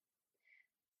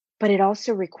 But it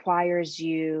also requires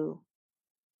you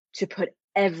to put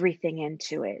everything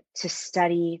into it, to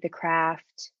study the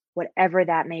craft, whatever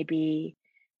that may be,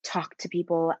 talk to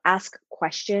people, ask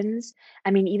questions.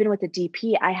 I mean, even with the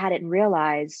DP, I hadn't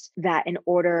realized that in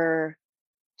order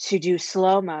to do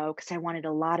slow mo, because I wanted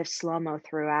a lot of slow mo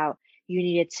throughout, you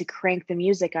needed to crank the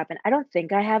music up. And I don't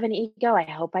think I have an ego. I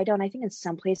hope I don't. I think in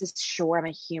some places, sure, I'm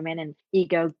a human and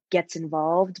ego gets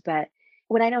involved. But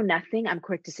when I know nothing, I'm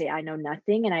quick to say I know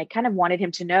nothing. And I kind of wanted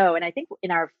him to know. And I think in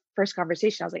our first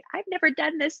conversation, I was like, I've never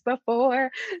done this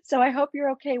before. So I hope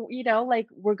you're okay. Like,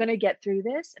 we're going to get through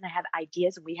this. And I have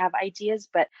ideas and we have ideas,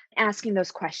 but asking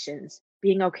those questions,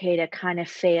 being okay to kind of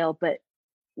fail. But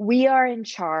we are in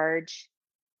charge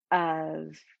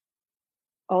of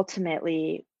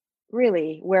ultimately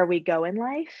really where we go in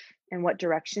life and what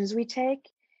directions we take.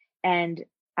 And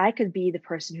I could be the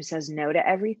person who says no to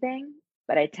everything,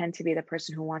 but I tend to be the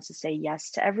person who wants to say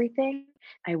yes to everything.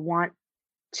 I want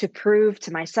to prove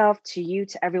to myself, to you,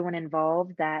 to everyone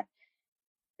involved that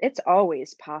it's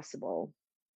always possible.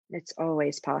 It's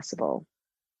always possible.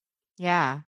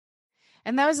 Yeah.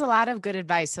 And that was a lot of good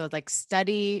advice. So, like,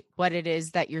 study what it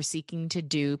is that you're seeking to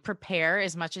do, prepare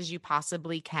as much as you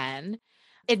possibly can,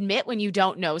 admit when you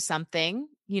don't know something,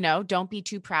 don't be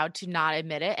too proud to not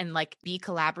admit it, and like be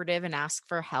collaborative and ask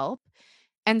for help,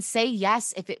 and say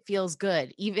yes if it feels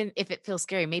good, even if it feels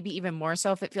scary, maybe even more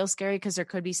so if it feels scary, because there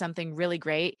could be something really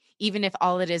great, even if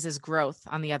all it is growth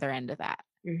on the other end of that.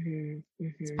 Hmm.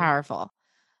 It's Hmm. powerful.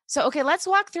 So, okay, let's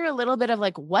walk through a little bit of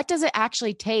like, what does it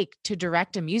actually take to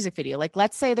direct a music video? Like,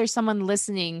 let's say there's someone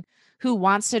listening who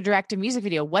wants to direct a music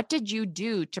video. What did you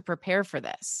do to prepare for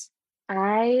this?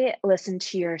 I listen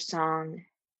to your song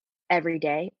every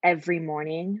day, every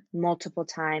morning, multiple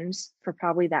times for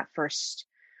probably that first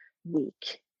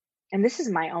week. And this is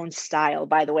my own style,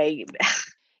 by the way.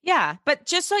 Yeah, but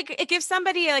just like it gives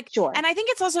somebody like, Sure. and I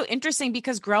think it's also interesting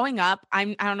because growing up, I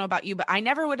don't know about you, but I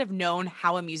never would have known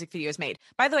how a music video is made.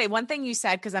 By the way, one thing you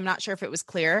said, because I'm not sure if it was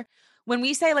clear, when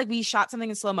we say like we shot something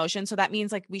in slow motion, so that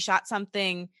means like we shot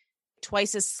something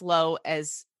twice as slow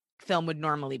as film would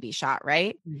normally be shot,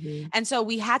 right? Mm-hmm. And so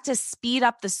we had to speed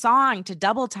up the song to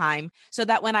double time so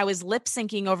that when I was lip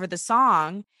syncing over the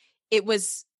song, it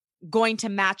was going to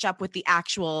match up with the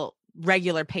actual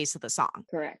regular pace of the song.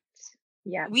 Correct.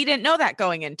 Yeah. We didn't know that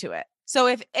going into it. So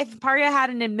if Paria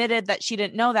hadn't admitted that she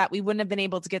didn't know that, we wouldn't have been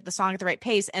able to get the song at the right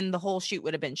pace and the whole shoot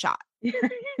would have been shot.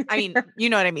 I mean, you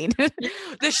know what I mean?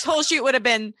 This whole shoot would have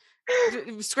been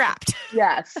scrapped.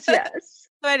 Yes. Yes.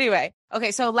 So anyway,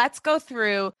 okay, so let's go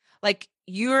through, like,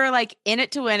 you're like in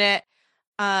it to win it.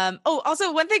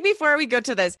 Also one thing before we go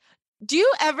to this, do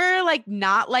you ever like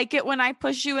not like it when I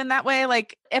push you in that way?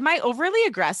 Like, am I overly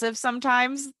aggressive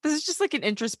sometimes? This is just like an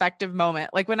introspective moment.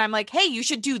 Like when I'm like, hey, you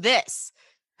should do this.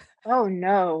 Oh,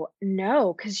 no,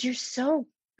 no, because you're so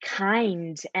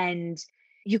kind and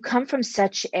you come from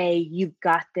such a "you've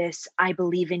got this, I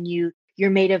believe in you, you're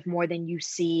made of more than you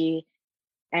see"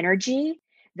 energy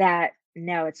that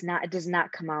no, it's not, it does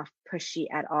not come off pushy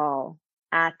at all.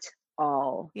 At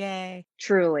all. Yay.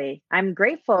 Truly. I'm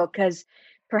grateful because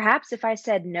perhaps if I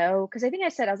said no, because I think I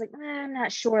said, I was like, I'm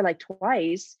not sure, like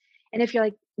twice. And if you're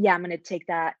like, yeah, I'm going to take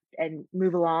that and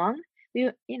move along,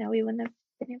 we wouldn't have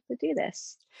been able to do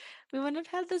this. We wouldn't have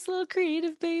had this little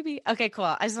creative baby. Okay, cool.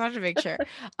 I just wanted to make sure.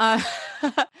 Uh,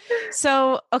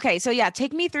 okay. So yeah,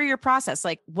 take me through your process.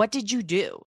 Like, what did you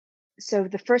do? So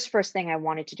the first thing I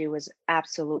wanted to do was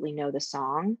absolutely know the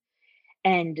song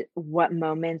and what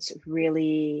moments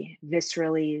really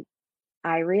viscerally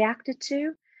I reacted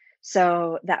to.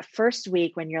 So that first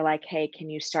week when you're like, hey, can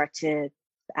you start to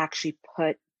actually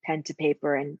put pen to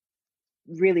paper and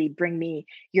really bring me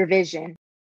your vision?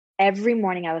 Every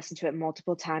morning I listened to it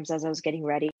multiple times as I was getting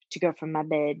ready to go from my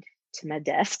bed to my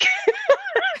desk.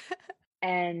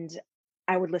 And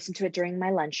I would listen to it during my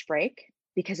lunch break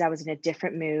because I was in a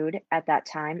different mood at that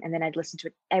time. And then I'd listen to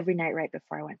it every night right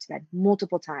before I went to bed,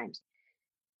 multiple times.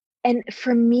 And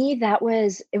for me, it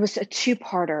was a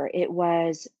two-parter. It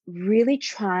was really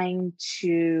trying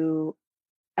to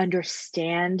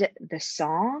understand the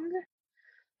song,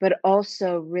 but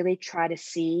also really try to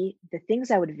see the things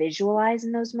I would visualize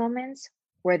in those moments.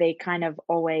 Were they kind of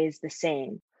always the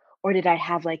same? Or did I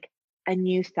have like a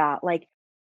new thought? Like,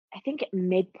 I think at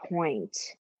midpoint,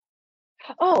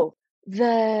 oh,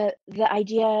 the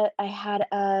idea I had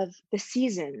of the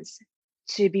seasons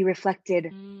to be reflected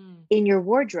Mm. in your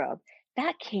wardrobe,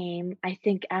 that came, I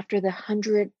think, after the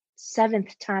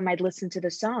 107th time I'd listened to the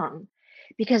song,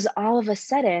 because all of a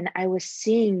sudden I was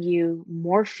seeing you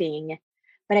morphing,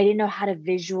 but I didn't know how to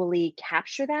visually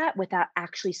capture that without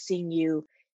actually seeing you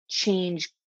change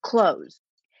clothes.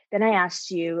 Then I asked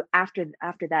you after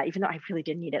that, even though I really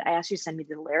didn't need it, I asked you to send me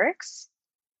the lyrics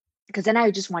because then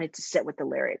I just wanted to sit with the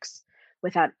lyrics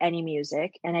without any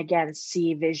music and again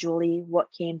see visually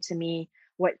what came to me,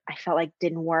 what I felt like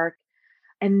didn't work.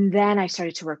 And then I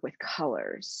started to work with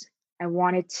colors. I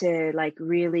wanted to like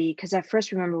really, because at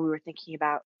first, remember, we were thinking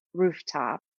about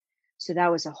rooftop. So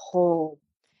that was a whole,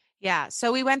 Yeah.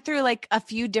 So we went through like a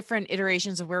few different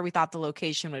iterations of where we thought the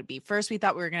location would be. First, we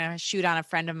thought we were going to shoot on a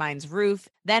friend of mine's roof.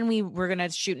 Then we were going to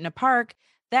shoot in a park.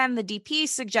 Then the DP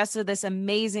suggested this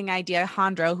amazing idea.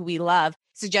 Hondro, who we love,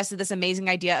 suggested this amazing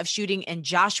idea of shooting in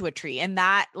Joshua Tree. And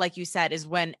that, like you said, is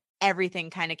when everything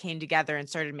kind of came together and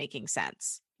started making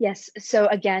sense. yes. So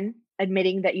again,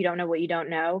 admitting that you don't know what you don't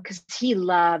know, because he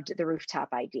loved the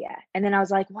rooftop idea. And then I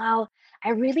was like, well, I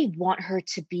really want her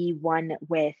to be one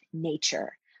with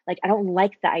nature. Like, I don't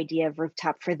like the idea of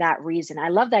rooftop for that reason. I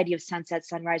love the idea of sunset,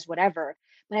 sunrise, whatever,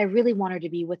 but I really want her to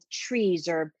be with trees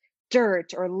or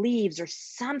dirt or leaves or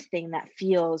something that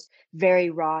feels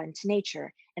very raw into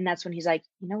nature. And that's when he's like,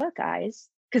 you know what, guys?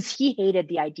 Because he hated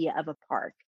the idea of a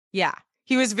park. Yeah.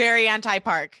 He was very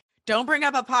anti-park. Don't bring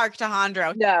up a park to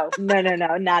Hondro. No, no, no,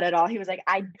 no, not at all. He was like,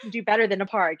 I do better than a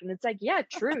park. And it's like, yeah,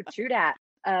 true that.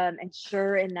 And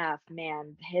sure enough,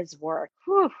 man, his work,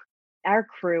 whew, our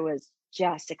crew was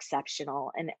just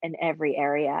exceptional in every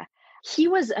area. He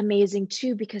was amazing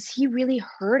too, because he really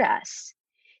heard us.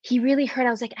 He really heard,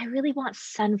 I was like, I really want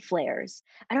sun flares.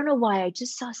 I don't know why. I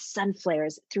just saw sun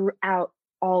flares throughout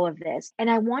all of this. And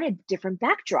I wanted different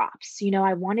backdrops.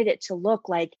 I wanted it to look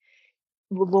like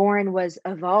Lauren was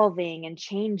evolving and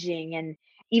changing and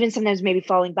even sometimes maybe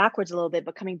falling backwards a little bit,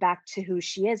 but coming back to who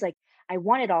she is. Like, I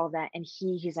wanted all of that. And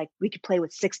he's like, we could play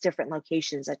with 6 different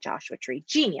locations at Joshua Tree.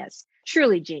 Genius,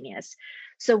 truly genius.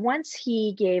 So once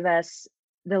he gave us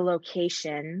the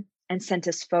location and sent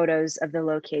us photos of the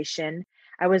location,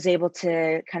 I was able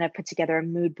to kind of put together a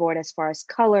mood board as far as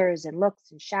colors and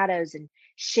looks and shadows and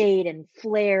shade and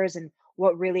flares and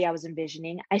what really I was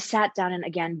envisioning. I sat down and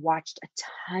again watched a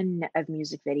ton of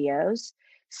music videos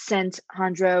sent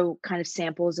Hondro kind of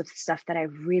samples of stuff that I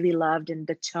really loved and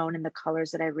the tone and the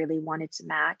colors that I really wanted to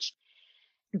match.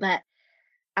 But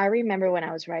I remember when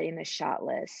I was writing the shot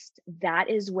list, that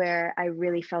is where I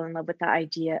really fell in love with the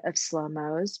idea of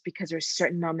slow-mos, because there's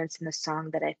certain moments in the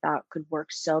song that I thought could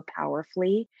work so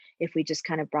powerfully if we just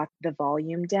kind of brought the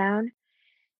volume down.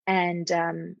 And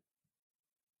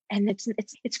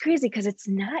it's crazy because it's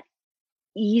not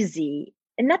easy.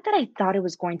 And not that I thought it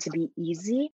was going to be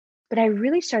easy, but I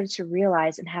really started to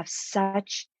realize and have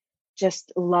such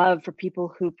just love for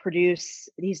people who produce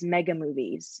these mega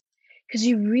movies, because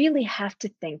you really have to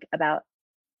think about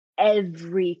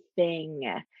everything.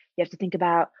 You have to think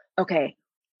about, okay,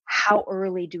 how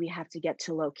early do we have to get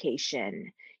to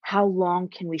location? How long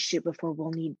can we shoot before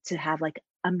we'll need to have like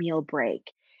a meal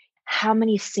break? How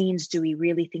many scenes do we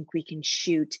really think we can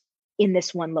shoot in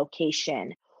this one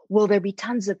location? Will there be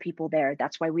tons of people there?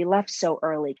 That's why we left so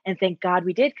early. And thank God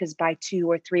we did, because by 2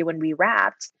 or 3, when we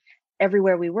wrapped,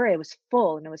 everywhere we were, it was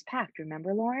full and it was packed.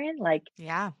 Remember, Lauren? Like,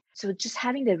 Yeah. so just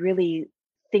having to really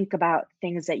think about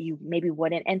things that you maybe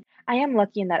wouldn't. And I am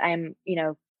lucky in that I'm,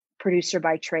 producer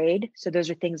by trade. So those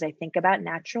are things I think about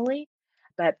naturally.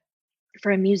 But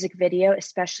for a music video,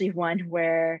 especially one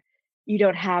where you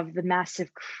don't have the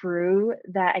massive crew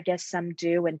that I guess some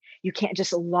do, and you can't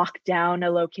just lock down a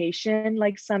location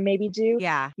like some maybe do,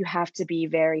 Yeah. you have to be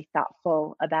very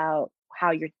thoughtful about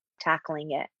how you're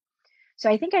tackling it.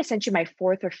 So I think I sent you my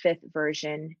fourth or fifth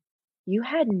version. You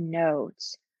had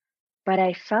notes, but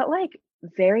I felt like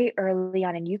very early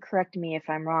on, and you correct me if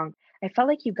I'm wrong, I felt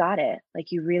like you got it.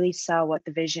 Like you really saw what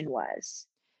the vision was.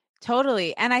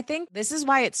 Totally. And I think this is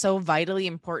why it's so vitally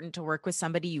important to work with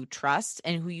somebody you trust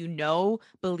and who you know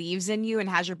believes in you and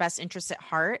has your best interests at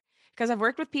heart. Because I've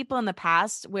worked with people in the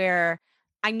past where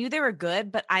I knew they were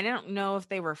good, but I don't know if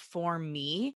they were for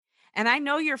me. And I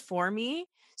know you're for me.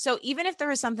 So even if there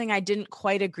was something I didn't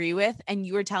quite agree with and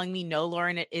you were telling me, no,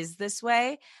 Lauren, it is this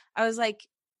way, I was like,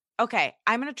 okay,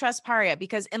 I'm going to trust Paria,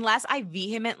 because unless I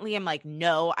vehemently am like,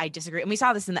 no, I disagree. And we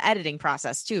saw this in the editing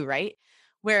process too, right?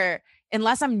 Where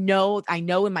unless I know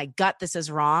in my gut this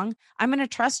is wrong, I'm going to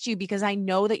trust you because I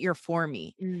know that you're for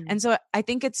me. Mm, And so I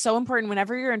think it's so important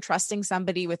whenever you're entrusting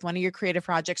somebody with one of your creative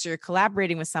projects or you're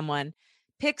collaborating with someone,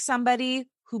 pick somebody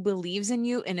who believes in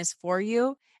you and is for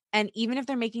you. And even if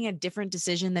they're making a different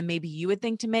decision than maybe you would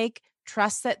think to make,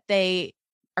 trust that they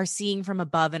are seeing from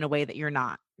above in a way that you're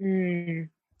not. mm.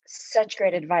 Such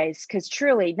great advice, because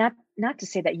truly, not to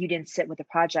say that you didn't sit with the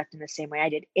project in the same way I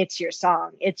did. It's your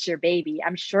song, it's your baby.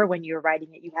 I'm sure when you were writing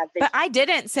it, you had But vision. I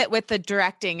didn't sit with the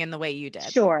directing in the way you did.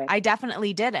 Sure. I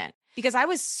definitely didn't, because I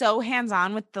was so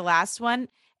hands-on with the last one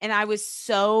and I was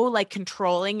so like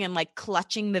controlling and like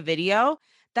clutching the video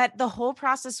that the whole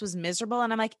process was miserable.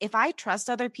 And I'm like, if I trust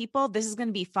other people, this is going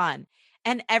to be fun.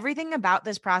 And everything about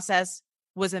this process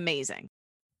was amazing.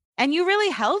 And you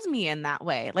really held me in that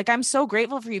way. Like, I'm so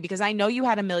grateful for you because I know you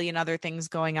had a million other things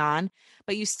going on,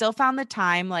 but you still found the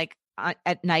time, like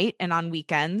at night and on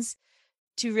weekends,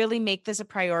 to really make this a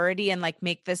priority and like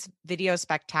make this video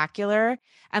spectacular.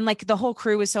 And like the whole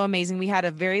crew was so amazing. We had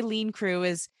a very lean crew,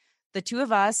 is the two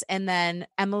of us, and then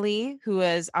Emily, who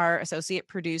is our associate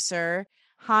producer,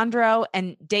 Hondro,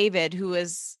 and David, who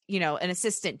is, an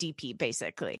assistant DP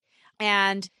basically.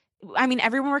 And I mean,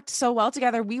 everyone worked so well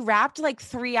together. We wrapped like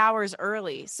 3 hours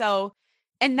early. So,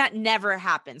 and that never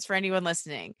happens for anyone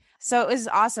listening. So it was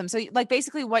awesome. So, like,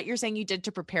 basically, what you're saying you did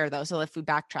to prepare, though. So, if we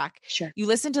backtrack, Sure. you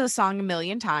listened to the song a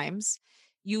million times,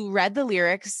 you read the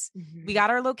lyrics, we Mhm.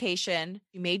 got our location,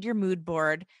 you made your mood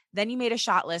board, then you made a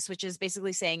shot list, which is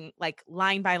basically saying, like,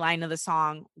 line by line of the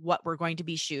song, what we're going to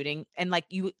be shooting. And, like,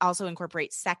 you also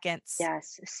incorporate seconds.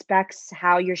 Yes, specs,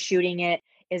 how you're shooting it.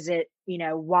 Is it,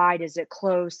 wide? Is it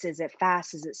close? Is it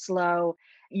fast? Is it slow?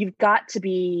 You've got to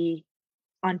be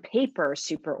on paper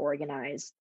super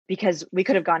organized, because we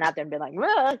could have gone out there and been like,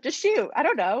 well, just shoot. I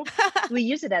don't know. We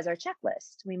use it as our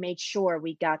checklist. We made sure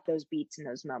we got those beats in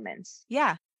those moments.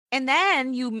 Yeah. And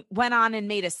then you went on and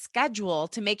made a schedule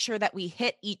to make sure that we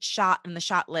hit each shot in the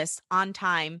shot list on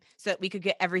time so that we could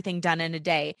get everything done in a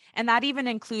day. And that even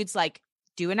includes like,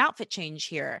 do an outfit change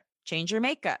here, change your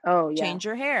makeup, Oh, yeah. change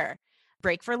your hair,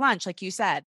 break for lunch, like you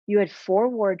said. You had 4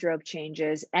 wardrobe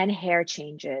changes and hair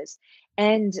changes.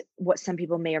 And what some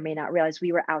people may or may not realize,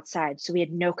 we were outside, so we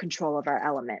had no control of our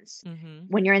elements. Hmm.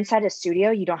 When you're inside a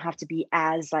studio, you don't have to be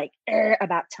as like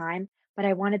about time, but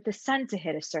I wanted the sun to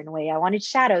hit a certain way. I wanted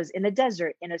shadows in the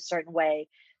desert in a certain way.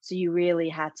 So you really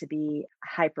had to be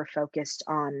hyper focused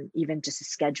on even just the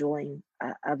scheduling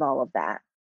of all of that.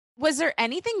 Was there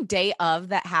anything day of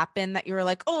that happened that you were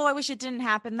like, oh, I wish it didn't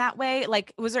happen that way?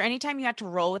 Like, was there any time you had to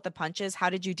roll with the punches? How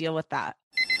did you deal with that?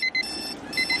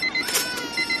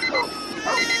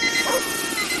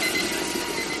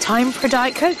 Time for a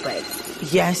Diet Coke break.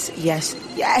 Yes, yes,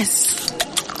 yes.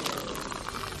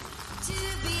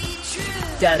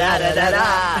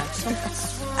 Da-da-da-da-da.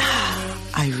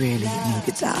 I really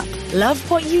needed that. Love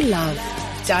what you love.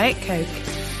 Diet Coke.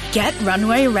 Get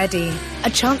Runway Ready. A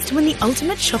chance to win the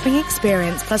ultimate shopping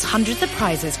experience plus hundreds of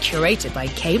prizes curated by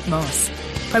Kate Moss.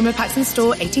 Promo packs in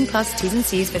store, 18 plus, T's and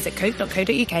C's. Visit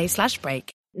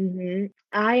coke.co.uk/break.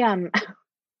 I'm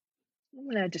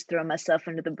gonna just throw myself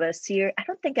under the bus here. I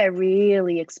don't think I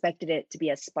really expected it to be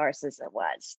as sparse as it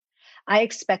was. I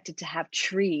expected to have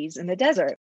trees in the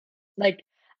desert. Like,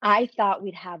 I thought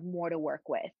we'd have more to work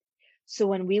with. So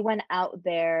when we went out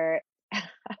there,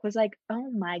 I was like, oh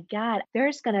my God,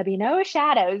 there's gonna be no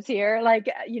shadows here. Like,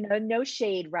 no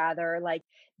shade rather. Like,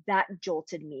 that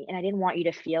jolted me. And I didn't want you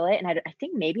to feel it. And I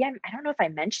think maybe I don't know if I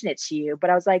mentioned it to you, but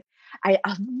I was like,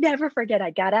 I'll never forget.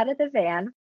 I got out of the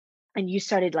van and you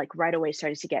started like right away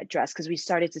started to get dressed because we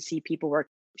started to see people were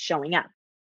showing up.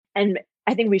 And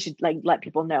I think we should like let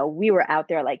people know we were out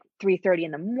there like 3:30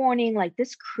 in the morning. Like,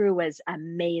 this crew was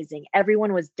amazing.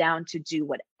 Everyone was down to do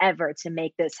whatever to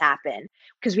make this happen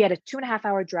because we had a 2.5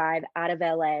 hour drive out of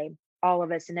LA, all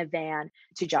of us in a van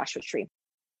to Joshua Tree.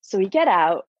 So we get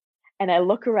out and I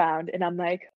look around and I'm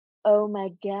like, oh my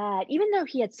God, even though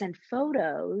he had sent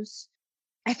photos,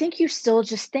 I think you still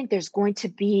just think there's going to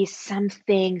be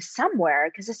something somewhere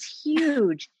because it's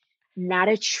huge. Not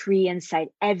a tree in sight.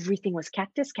 Everything was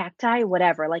cactus, cacti,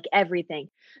 whatever, like everything.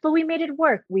 But we made it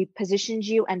work. We positioned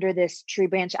you under this tree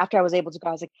branch. After I was able to go,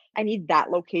 I was like, I need that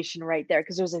location right there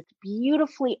because there was a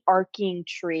beautifully arcing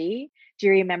tree. Do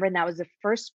you remember? And that was the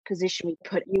first position we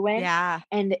put you in. Yeah.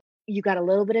 And you got a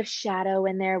little bit of shadow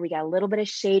in there. We got a little bit of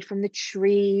shade from the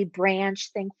tree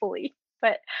branch, thankfully.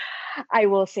 But I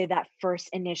will say that first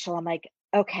initial, I'm like,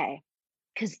 okay,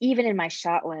 because even in my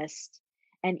shot list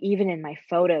and even in my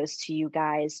photos to you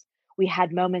guys, we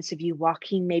had moments of you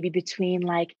walking maybe between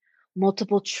like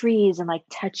multiple trees and like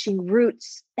touching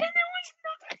roots. And there was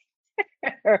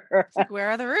nothing. It's like, where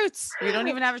are the roots? We don't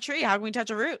even have a tree. How can we touch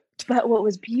a root? But what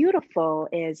was beautiful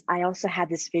is I also had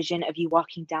this vision of you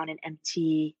walking down an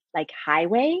empty like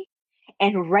highway.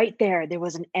 And right there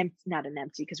was not an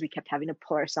empty because we kept having to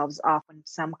pull ourselves off when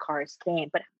some cars came.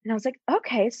 And I was like,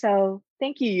 okay, so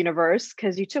thank you, universe,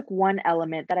 because you took one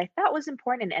element that I thought was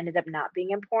important and ended up not being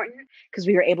important because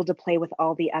we were able to play with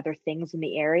all the other things in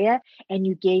the area. And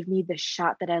you gave me the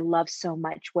shot that I love so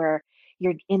much where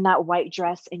you're in that white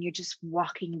dress and you're just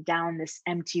walking down this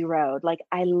empty road. Like,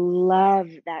 I love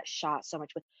that shot so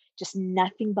much with just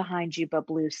nothing behind you but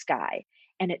blue sky.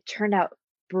 And it turned out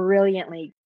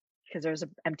brilliantly because there's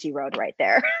an empty road right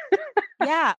there.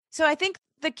 Yeah. So I think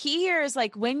the key here is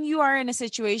like when you are in a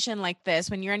situation like this,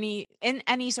 when you're in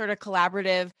any sort of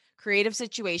collaborative, creative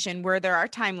situation where there are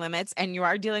time limits and you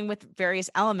are dealing with various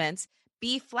elements,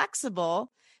 be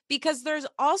flexible because there's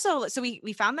also, so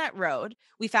we found that road,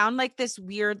 we found like this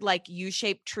weird like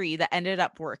U-shaped tree that ended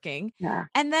up working. Yeah.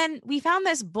 And then we found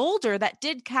this boulder that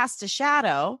did cast a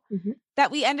shadow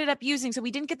that we ended up using. So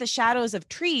we didn't get the shadows of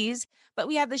trees, but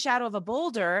we had the shadow of a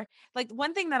boulder. Like,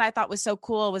 one thing that I thought was so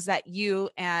cool was that you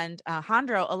and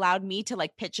Hondro allowed me to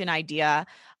like pitch an idea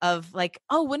of like,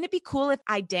 oh, wouldn't it be cool if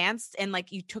I danced and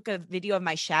like you took a video of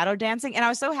my shadow dancing? And I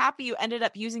was so happy you ended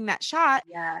up using that shot.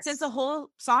 Yes. Since the whole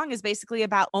song is basically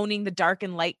about owning the dark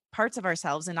and light parts of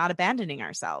ourselves and not abandoning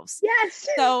ourselves. Yes.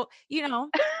 So,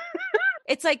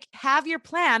 it's like, have your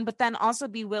plan, but then also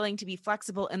be willing to be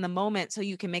flexible in the moment so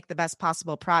you can make the best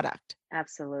possible product.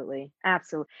 Absolutely.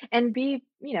 Absolutely. And be,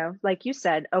 like you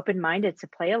said, open-minded to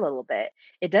play a little bit.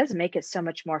 It does make it so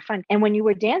much more fun. And when you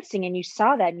were dancing and you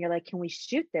saw that and you're like, can we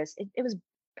shoot this? It was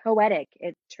poetic.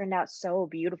 It turned out so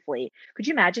beautifully. Could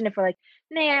you imagine if we're like,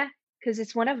 nah, because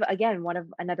it's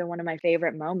another one of my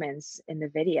favorite moments in the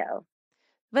video.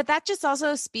 But that just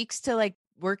also speaks to like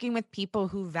working with people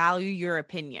who value your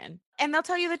opinion. And they'll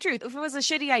tell you the truth. If it was a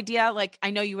shitty idea, like,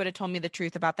 I know you would have told me the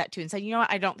truth about that too and said, you know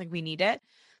what, I don't think we need it,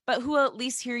 but who will at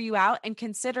least hear you out and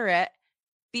consider it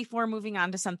before moving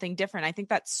on to something different. I think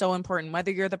that's so important,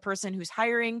 whether you're the person who's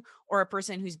hiring or a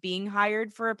person who's being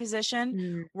hired for a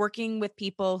position, working with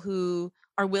people who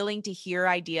are willing to hear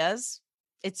ideas.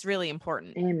 It's really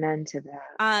important. Amen to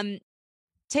that.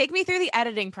 Take me through the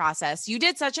editing process. You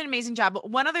did such an amazing job.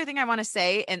 One other thing I want to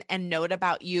say and note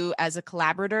about you as a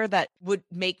collaborator that would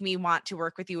make me want to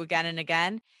work with you again and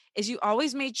again is you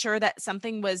always made sure that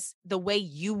something was the way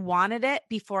you wanted it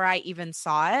before I even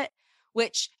saw it,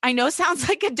 which I know sounds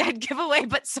like a dead giveaway,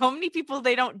 but so many people,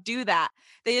 they don't do that.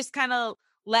 They just kind of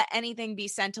let anything be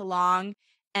sent along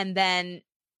and then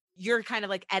you're kind of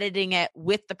like editing it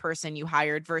with the person you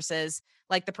hired versus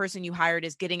like the person you hired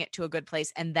is getting it to a good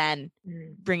place and then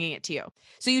bringing it to you.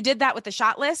 So you did that with the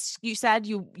shot list. You said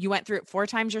you went through it 4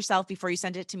 times yourself before you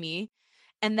sent it to me.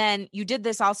 And then you did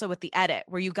this also with the edit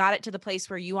where you got it to the place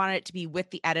where you wanted it to be with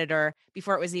the editor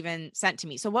before it was even sent to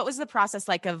me. So what was the process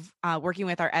like of working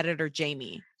with our editor,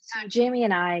 Jamie? So Jamie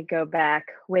and I go back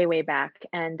way, way back,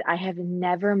 and I have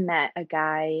never met a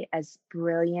guy as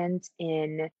brilliant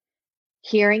in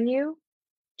hearing you,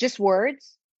 just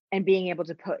words, and being able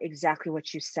to put exactly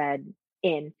what you said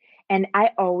in. And I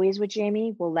always with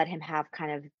Jamie will let him have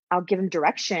I'll give him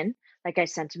direction. Like I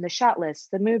sent him the shot list,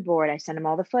 the mood board, I sent him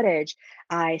all the footage.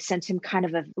 I sent him kind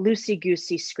of a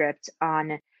loosey-goosey script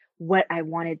on what I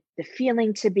wanted the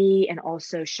feeling to be, and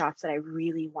also shots that I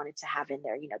really wanted to have in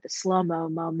there, the slow-mo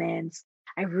moments.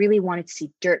 I really wanted to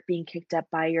see dirt being kicked up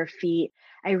by your feet.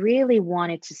 I really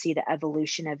wanted to see the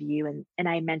evolution of you. And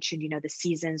I mentioned, the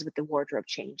seasons with the wardrobe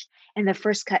change. And the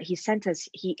first cut he sent us,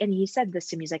 he said this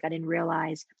to me, he's like, I didn't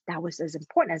realize that was as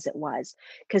important as it was,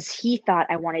 because he thought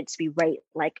I wanted to be right,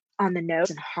 like on the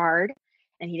nose and hard.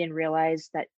 And he didn't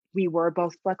realize that we were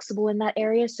both flexible in that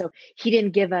area. So he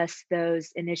didn't give us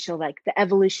those initial, like the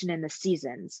evolution in the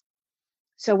seasons.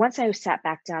 So once I sat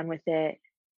back down with it,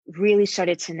 really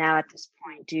started to now at this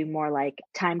point do more like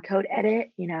time code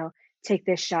edit, take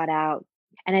this shot out.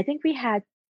 And I think we had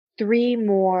 3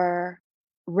 more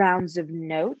rounds of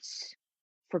notes.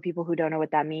 For people who don't know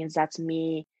what that means, that's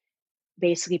me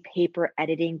basically paper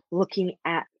editing, looking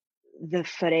at the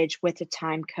footage with a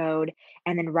time code,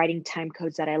 and then writing time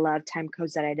codes that I love, time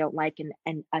codes that I don't like,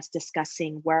 and us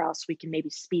discussing where else we can maybe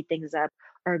speed things up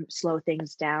or slow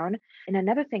things down. And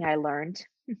another thing I learned,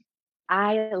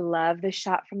 I love the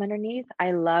shot from underneath.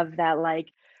 I love that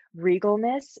like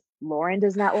regalness. Lauren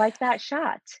does not like that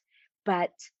shot,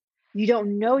 but you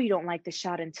don't know you don't like the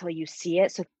shot until you see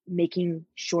it. So making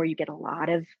sure you get a lot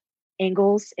of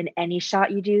angles in any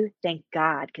shot you do, thank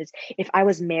God. Because if I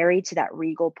was married to that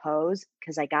regal pose,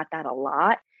 because I got that a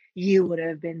lot, you would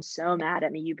have been so mad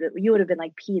at me. You would have been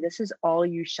like, P, this is all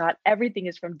you shot. Everything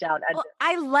is from down under. Well,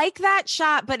 I like that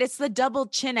shot, but it's the double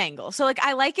chin angle. So like,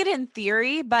 I like it in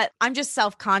theory, but I'm just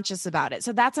self-conscious about it.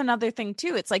 So that's another thing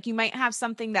too. It's like, you might have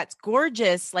something that's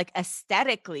gorgeous, like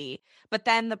aesthetically, but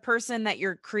then the person that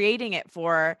you're creating it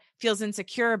for feels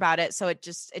insecure about it. So it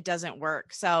doesn't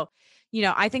work. So,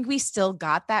 I think we still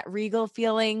got that regal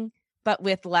feeling, but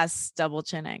with less double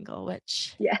chin angle,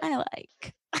 which I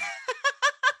like.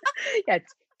 Yeah,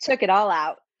 took it all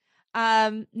out.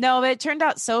 No, but it turned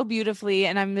out so beautifully,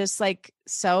 and I'm just like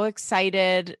so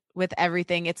excited with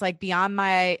everything. It's like beyond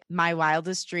my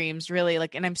wildest dreams, really.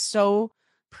 Like, and I'm so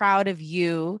proud of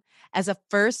you as a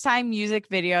first-time music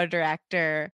video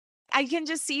director. I can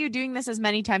just see you doing this as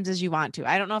many times as you want to.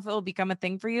 I don't know if it will become a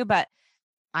thing for you, but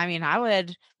I mean, I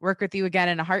would work with you again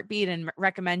in a heartbeat and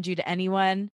recommend you to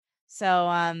anyone. So,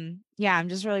 yeah, I'm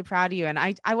just really proud of you. And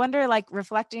I wonder, like,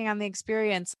 reflecting on the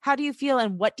experience, how do you feel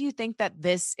and what do you think that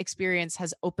this experience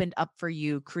has opened up for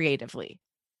you creatively?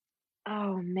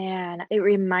 Oh man, it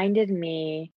reminded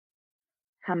me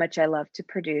how much I love to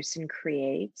produce and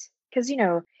create. Because,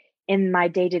 in my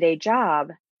day-to-day job,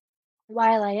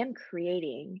 while I am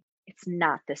creating, it's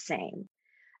not the same.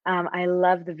 I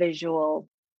love the visual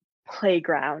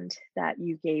playground that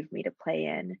you gave me to play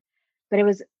in, but it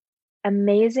was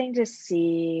amazing to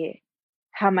see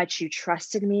how much you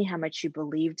trusted me, how much you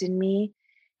believed in me,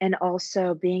 and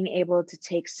also being able to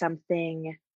take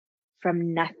something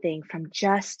from nothing, from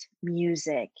just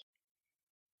music,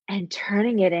 and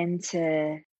turning it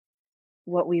into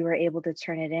what we were able to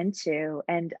turn it into.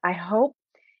 And I hope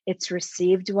it's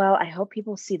received well. I hope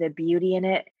people see the beauty in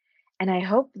it. And I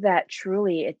hope that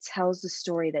truly it tells the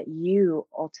story that you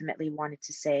ultimately wanted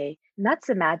to say. And that's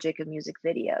the magic of music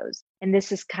videos. And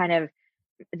this is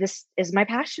my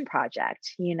passion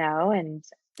project, and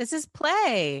This is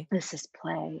play. this is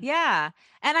play. Yeah.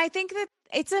 And I think that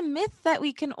it's a myth that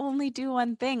we can only do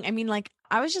one thing. I mean, like,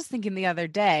 I was just thinking the other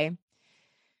day,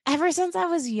 ever since I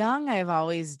was young, I've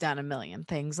always done a million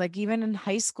things. Like, even in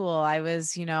high school, I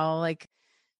was, like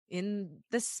in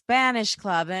the Spanish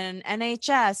club and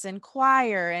NHS and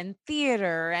choir and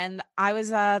theater. And I was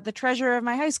the treasurer of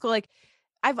my high school. Like,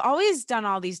 I've always done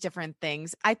all these different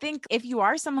things. I think if you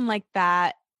are someone like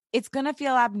that, it's going to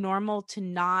feel abnormal to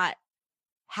not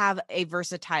have a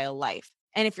versatile life.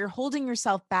 And if you're holding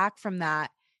yourself back from that,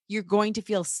 you're going to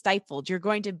feel stifled. You're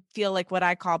going to feel like what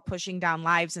I call pushing down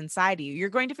lives inside of you. You're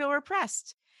going to feel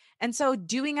repressed. And so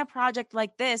doing a project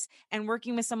like this and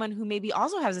working with someone who maybe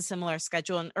also has a similar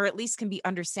schedule, or at least can be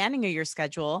understanding of your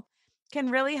schedule, can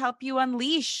really help you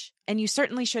unleash. And you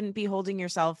certainly shouldn't be holding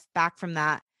yourself back from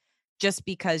that just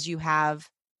because you have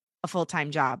a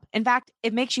full-time job. In fact,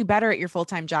 it makes you better at your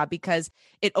full-time job because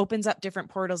it opens up different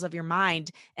portals of your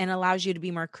mind and allows you to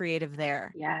be more creative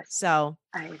there. Yes. So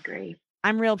I agree.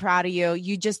 I'm real proud of you.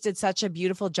 You just did such a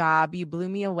beautiful job. You blew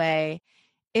me away.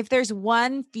 If there's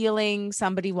one feeling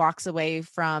somebody walks away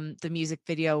from the music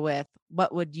video with,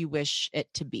 what would you wish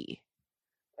it to be?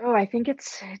 Oh, I think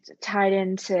it's tied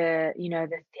into,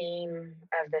 the theme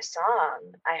of the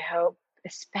song. I hope,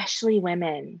 especially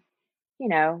women,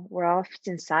 we're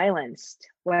often silenced,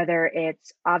 whether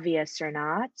it's obvious or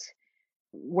not.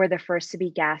 We're the first to be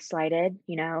gaslighted.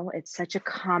 It's such a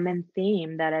common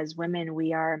theme that as women,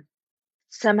 we are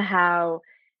somehow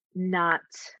not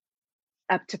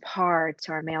up to par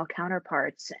to our male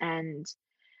counterparts. And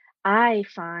I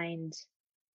find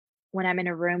when I'm in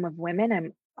a room of women,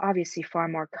 I'm obviously far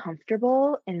more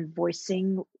comfortable in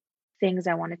voicing things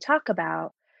I want to talk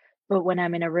about. But when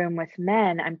I'm in a room with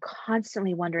men, I'm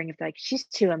constantly wondering if, like, she's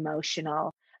too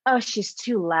emotional. Oh, she's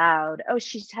too loud. Oh,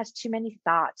 she has too many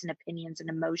thoughts and opinions and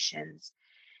emotions.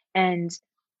 And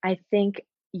I think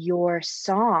your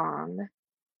song,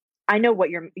 I know what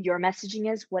your messaging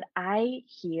is. What I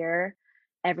hear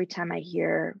every time I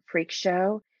hear Freak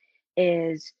Show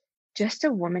is just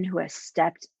a woman who has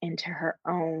stepped into her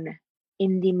own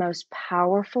in the most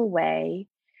powerful way,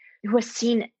 who has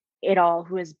seen it all,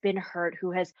 who has been hurt,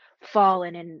 who has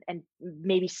fallen and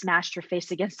maybe smashed her face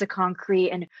against the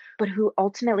concrete, but who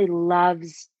ultimately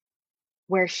loves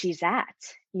where she's at,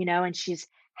 and she's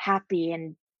happy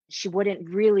and she wouldn't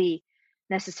really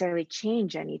necessarily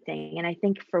change anything. And I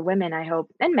think for women, I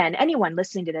hope, and men, anyone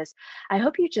listening to this, I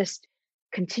hope you just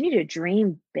continue to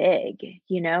dream big,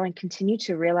 and continue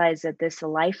to realize that this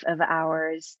life of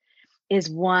ours is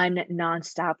one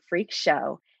nonstop freak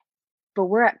show, but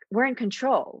we're in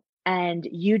control, and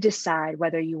you decide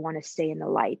whether you want to stay in the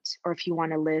light or if you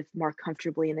want to live more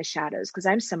comfortably in the shadows. Because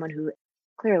I'm someone who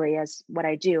clearly, as what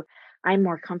I do, I'm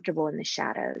more comfortable in the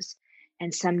shadows,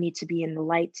 and some need to be in the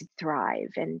light to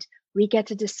thrive, and we get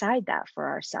to decide that for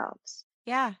ourselves.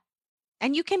 Yeah.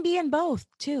 And you can be in both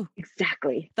too.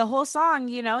 Exactly. The whole song,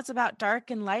 it's about dark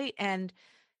and light and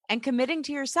committing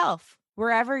to yourself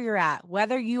wherever you're at,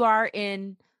 whether you are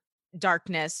in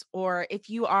darkness or if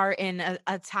you are in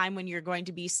a time when you're going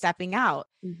to be stepping out.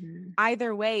 Mm-hmm.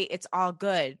 Either way, it's all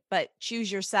good, but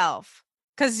choose yourself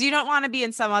because you don't want to be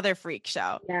in some other freak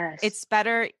show. Yes. It's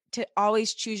better to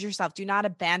always choose yourself. Do not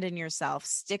abandon yourself.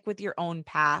 Stick with your own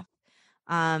path.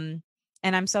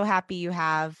 And I'm so happy you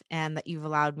have, and that you've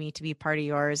allowed me to be part of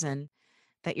yours and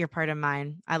that you're part of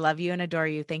mine. I love you and adore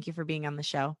you. Thank you for being on the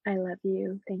show. I love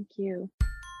you. Thank you.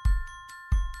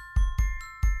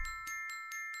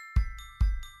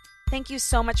 Thank you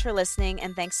so much for listening,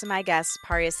 and thanks to my guest,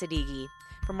 Paria Sadighi.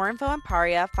 For more info on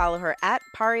Paria, follow her at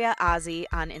Paria Ozzy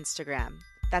on Instagram.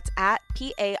 That's at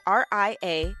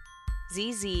PariaZzi.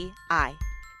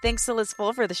 Thanks to Liz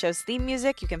Full for the show's theme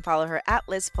music. You can follow her at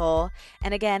Liz Full.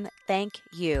 And again, thank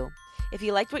you. If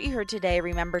you liked what you heard today,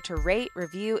 remember to rate,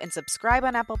 review, and subscribe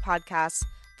on Apple Podcasts.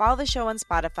 Follow the show on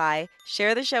Spotify,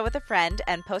 share the show with a friend,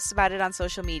 and post about it on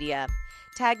social media.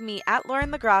 Tag me at Lauren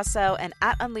LaGrasso and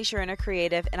at Unleash Your Inner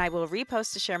Creative, and I will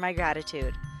repost to share my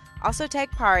gratitude. Also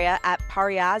tag Paria at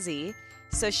PariaZzi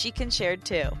so she can share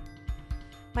too.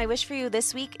 My wish for you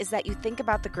this week is that you think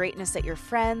about the greatness that your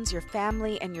friends, your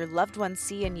family, and your loved ones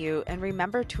see in you, and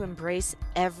remember to embrace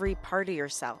every part of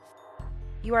yourself.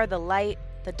 You are the light,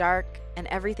 the dark, and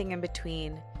everything in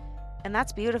between, and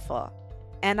that's beautiful.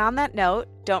 And on that note,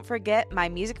 don't forget my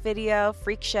music video,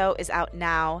 Freak Show, is out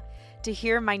now. To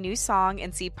hear my new song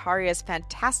and see Paria's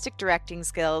fantastic directing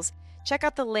skills, check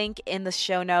out the link in the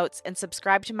show notes and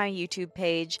subscribe to my YouTube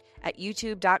page at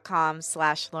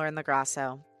youtube.com/Lauren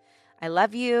LaGrasso. I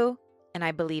love you and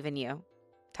I believe in you.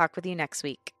 Talk with you next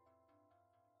week.